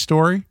this Xindi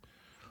story.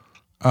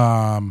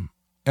 And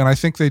I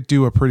think they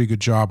do a pretty good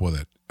job with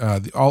it.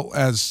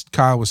 As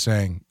Kyle was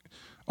saying,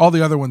 all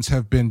the other ones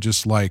have been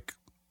just like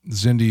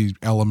Xindi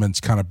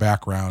elements, kind of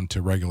background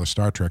to regular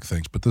Star Trek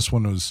things. But this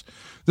was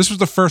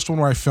the first one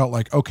where I felt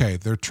like, okay,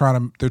 they're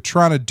trying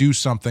to do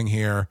something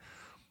here.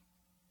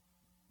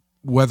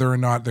 Whether or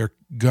not they're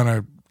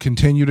gonna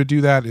continue to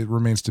do that, it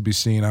remains to be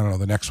seen. I don't know.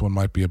 The next one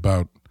might be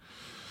about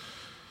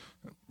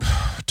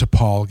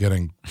T'Pol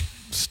getting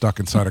stuck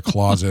inside a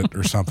closet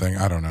or something.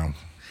 I don't know.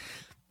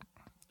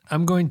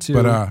 I'm going to.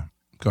 But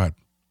go ahead.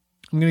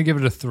 I'm going to give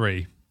it a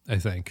 3. I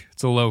think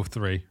it's a low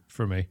 3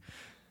 for me.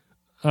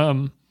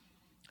 I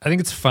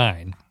think it's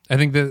fine. I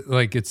think that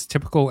like it's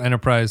typical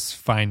Enterprise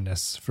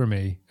fineness for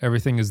me.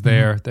 Everything is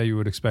there that you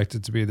would expect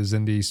it to be, the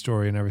Xindi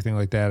story and everything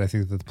like that. I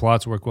think that the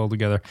plots work well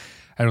together.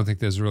 I don't think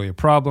there's really a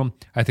problem.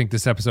 I think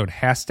this episode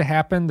has to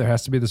happen. There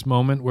has to be this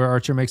moment where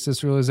Archer makes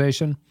this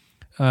realization.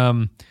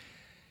 I'm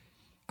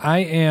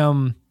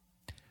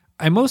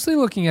mostly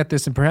looking at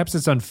this, and perhaps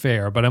it's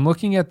unfair, but I'm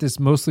looking at this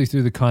mostly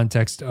through the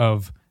context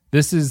of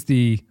this is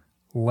the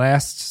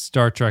last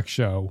Star Trek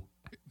show.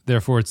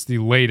 Therefore, it's the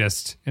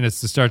latest, and it's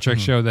the Star Trek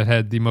show that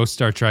had the most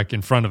Star Trek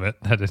in front of it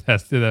that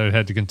it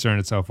had to concern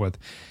itself with.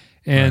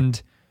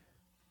 And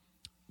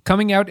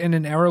coming out in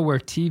an era where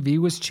TV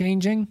was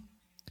changing,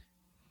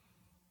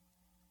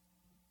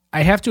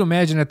 I have to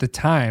imagine at the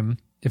time,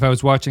 if I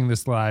was watching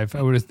this live,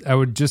 I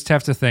would just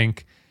have to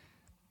think,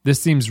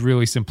 this seems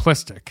really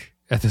simplistic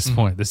at this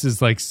point. This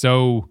is like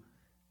so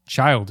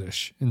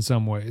childish in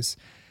some ways.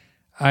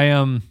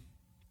 I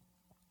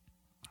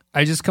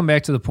just come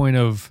back to the point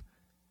of,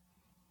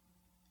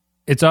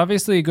 it's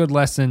obviously a good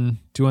lesson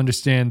to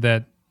understand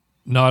that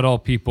not all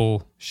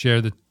people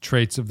share the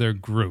traits of their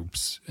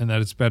groups, and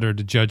that it's better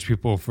to judge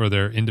people for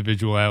their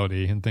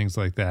individuality and things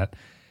like that.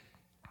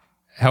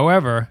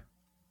 However,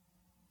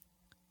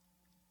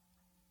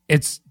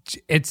 it's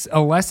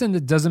a lesson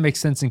that doesn't make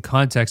sense in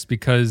context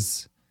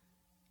because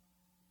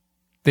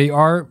they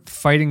are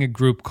fighting a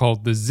group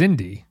called the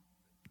Xindi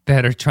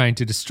that are trying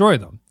to destroy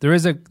them.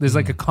 There's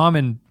like a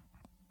common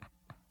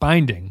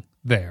binding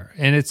there,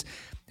 and it's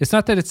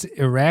not that it's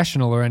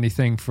irrational or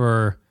anything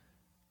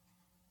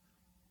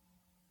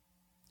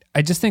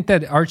I just think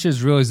that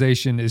Archer's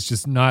realization is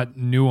just not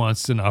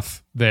nuanced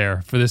enough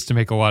there for this to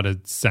make a lot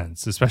of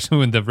sense, especially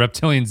when the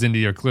reptilian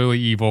Xindi are clearly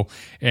evil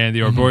and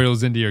the arboreal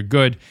Xindi are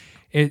good,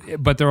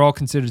 but they're all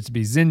considered to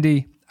be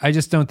Xindi. I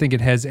just don't think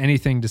it has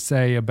anything to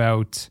say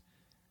about...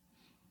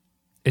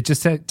 It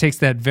just takes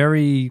that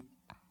very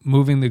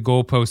moving the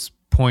goalpost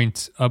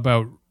point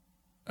about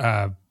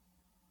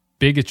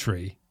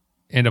bigotry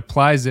and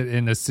applies it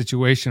in a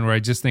situation where I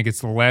just think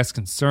it's the last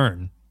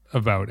concern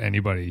about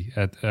anybody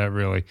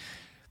really.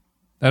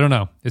 I don't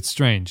know. It's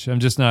strange. I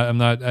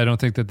don't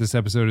think that this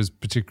episode is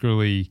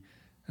particularly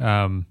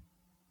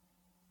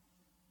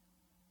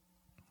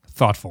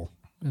thoughtful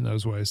in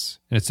those ways.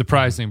 And it's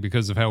surprising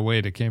because of how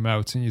late it came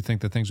out, and you think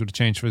that things would have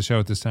changed for the show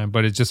at this time,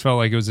 but it just felt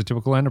like it was a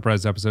typical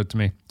Enterprise episode to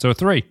me. So a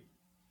 3.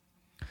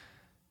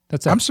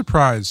 That's it. I'm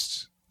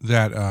surprised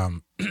that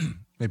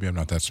maybe I'm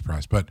not that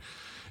surprised, but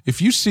if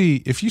you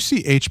see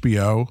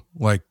HBO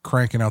like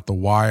cranking out The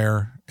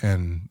Wire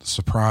and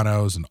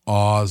Sopranos and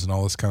Oz and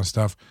all this kind of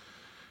stuff,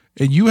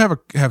 and you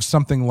have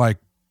something like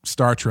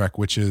Star Trek,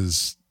 which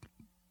is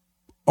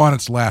on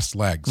its last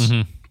legs,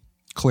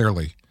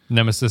 clearly.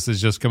 Nemesis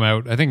has just come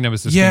out. I think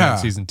Nemesis came out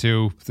in season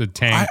 2. The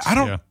tank. I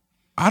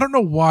don't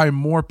know why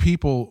more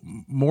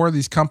of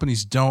these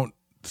companies don't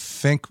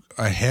think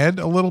ahead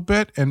a little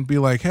bit and be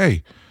like,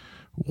 hey,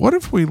 what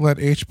if we let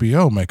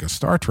HBO make a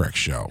Star Trek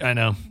show? I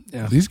know.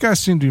 Yeah. These guys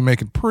seem to be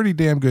making pretty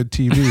damn good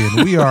TV,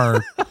 and we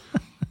are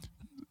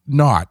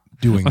not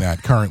doing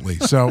that currently.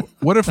 So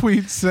what if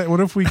we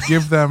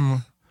give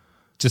them...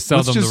 Just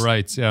sell them the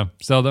rights, yeah.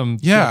 Sell them,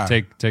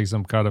 take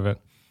some cut of it.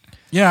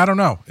 Yeah, I don't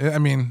know. I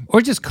mean...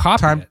 Or just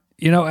copy it.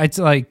 You know, it's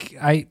like,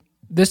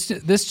 this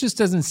just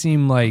doesn't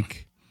seem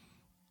like...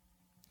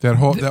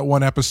 That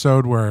one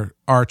episode where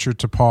Archer,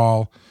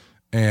 T'Pol,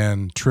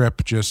 and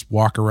Trip just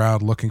walk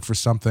around looking for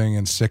something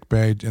in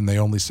sickbay, and they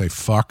only say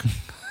fuck.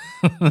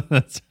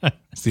 It's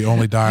the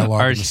only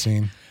dialogue in the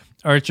scene.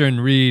 Archer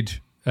and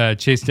Reed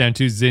chase down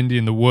 2 Xindi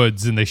in the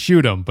woods, and they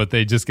shoot them, but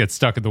they just get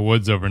stuck in the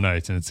woods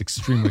overnight, and it's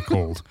extremely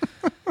cold.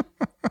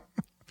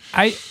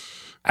 I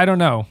don't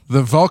know.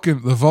 The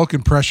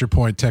Vulcan pressure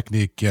point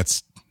technique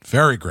gets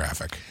very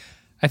graphic.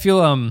 I feel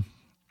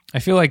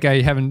like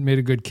I haven't made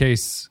a good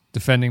case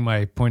defending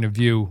my point of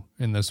view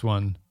in this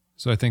one.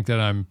 So I think that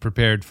I'm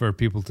prepared for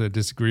people to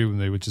disagree with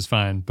me, which is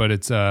fine. But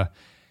it's let's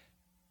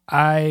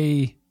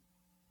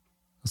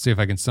see if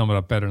I can sum it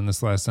up better in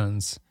this last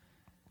sentence.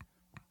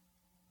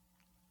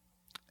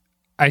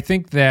 I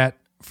think that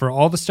for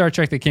all the Star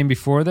Trek that came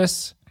before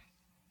this,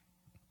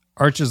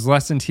 Archer's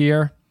lesson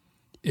here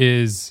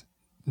is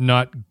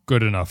not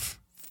good enough.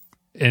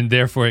 And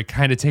therefore it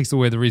kind of takes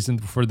away the reason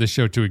for this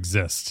show to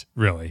exist,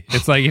 really.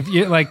 It's like, if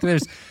you like,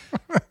 there's,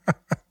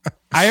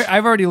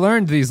 I've already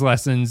learned these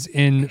lessons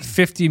in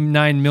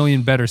 59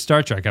 million better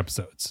Star Trek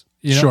episodes.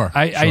 You know, sure,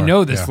 I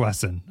know this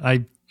lesson.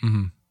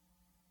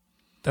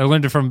 I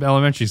learned it from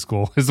elementary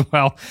school as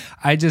well.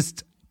 I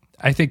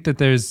think that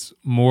there's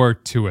more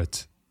to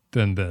it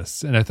than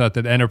this. And I thought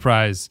that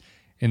Enterprise,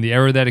 in the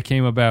era that it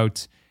came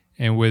about,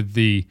 and with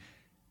the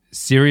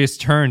serious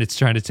turn it's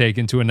trying to take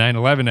into a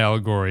 9/11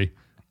 allegory,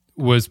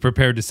 was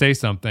prepared to say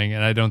something,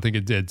 and I don't think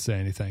it did say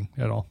anything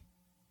at all.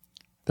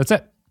 That's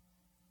it.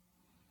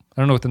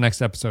 I don't know what the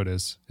next episode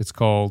is. It's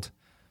called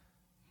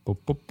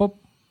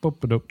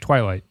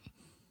Twilight.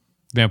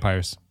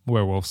 Vampires,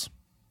 werewolves.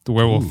 The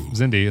werewolf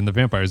Zindi and the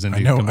vampire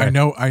Zindi.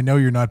 I know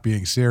you're not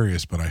being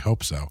serious, but I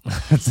hope so.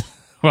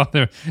 Well,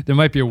 there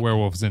might be a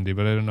werewolf Zindi,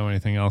 but I don't know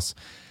anything else.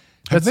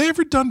 Have they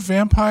ever done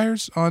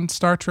vampires on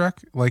Star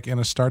Trek? Like in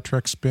a Star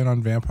Trek spin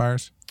on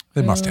vampires?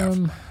 They must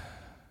have.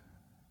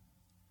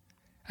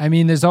 I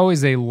mean, there's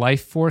always a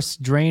life force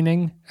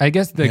draining. I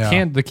guess the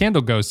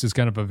Candle Ghost is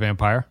kind of a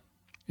vampire.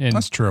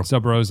 That's true.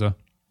 Sub Rosa.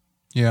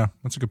 Yeah,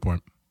 that's a good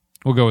point.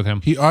 We'll go with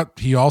him.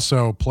 He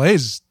also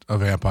plays a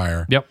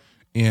vampire. Yep.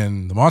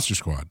 In the Monster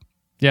Squad.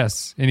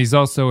 Yes, and he's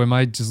also who's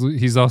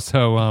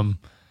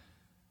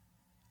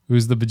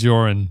the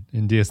Bajoran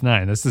in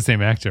DS9? That's the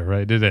same actor,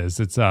 right? It is.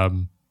 It's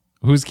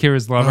who's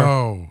Kira's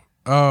lover?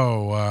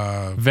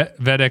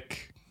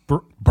 Vedic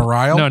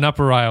Bareil? No, not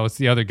Bareil. It's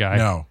the other guy.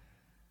 No.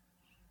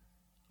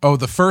 Oh,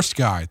 the first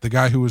guy, the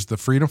guy who was the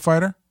freedom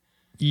fighter?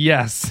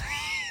 Yes.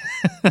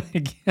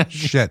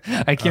 Shit.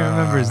 I can't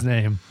remember his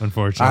name,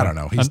 unfortunately. I don't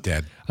know. He's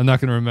dead. I'm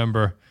not going to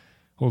remember.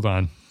 Hold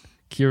on.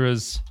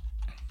 Kira's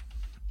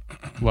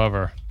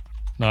lover,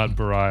 not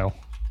Bareil.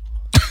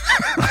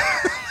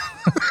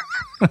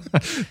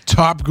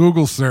 Top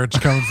Google search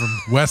coming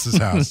from Wes's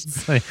house.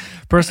 It's like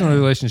personal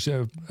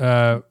relationship.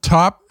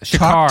 Top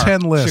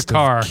 10 list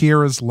Shakar. of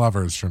Kira's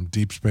lovers from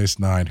Deep Space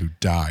Nine who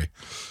die.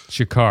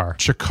 Shakar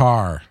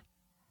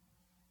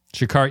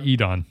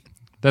Edon.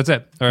 That's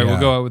it. All right, we'll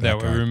go out with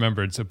that. We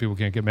remembered, so people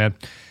can't get mad.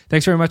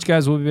 Thanks very much,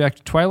 guys. We'll be back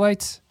to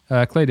Twilight.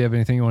 Clay, do you have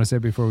anything you want to say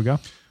before we go?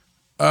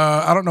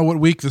 I don't know what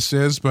week this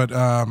is, but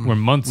we're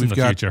months in the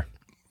future.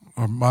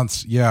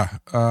 Months, yeah.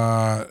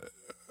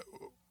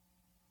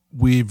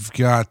 We've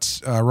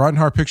got Rotten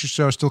Heart Picture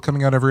Show still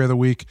coming out every other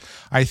week.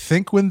 I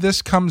think when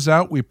this comes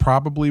out, we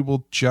probably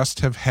will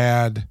just have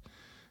had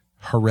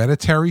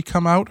Hereditary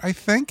come out, I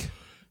think.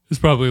 It's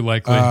probably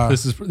likely.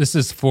 This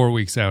is 4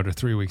 weeks out or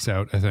 3 weeks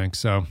out, I think.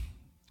 So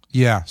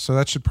yeah, so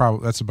that's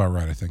about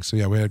right, I think. So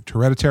yeah, we had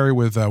Hereditary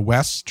with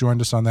Wes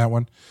joined us on that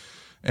one.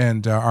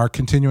 And our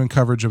continuing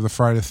coverage of the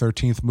Friday the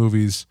 13th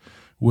movies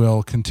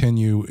will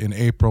continue in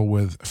April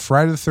with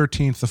Friday the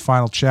 13th, the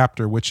final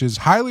chapter, which is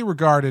highly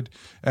regarded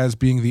as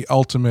being the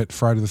ultimate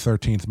Friday the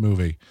 13th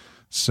movie.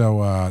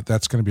 So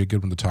that's going to be a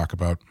good one to talk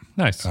about.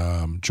 Nice.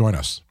 Join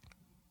us.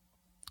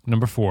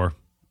 Number 4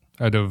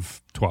 out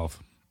of 12.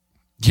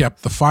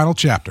 Yep, the final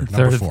chapter,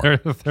 number 4.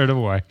 Third of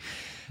a way.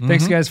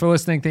 Thanks, guys, for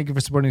listening. Thank you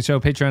for supporting the show.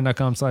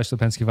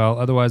 Patreon.com/LepenskyFile.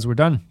 Otherwise, we're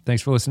done.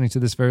 Thanks for listening to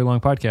this very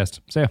long podcast.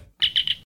 See ya.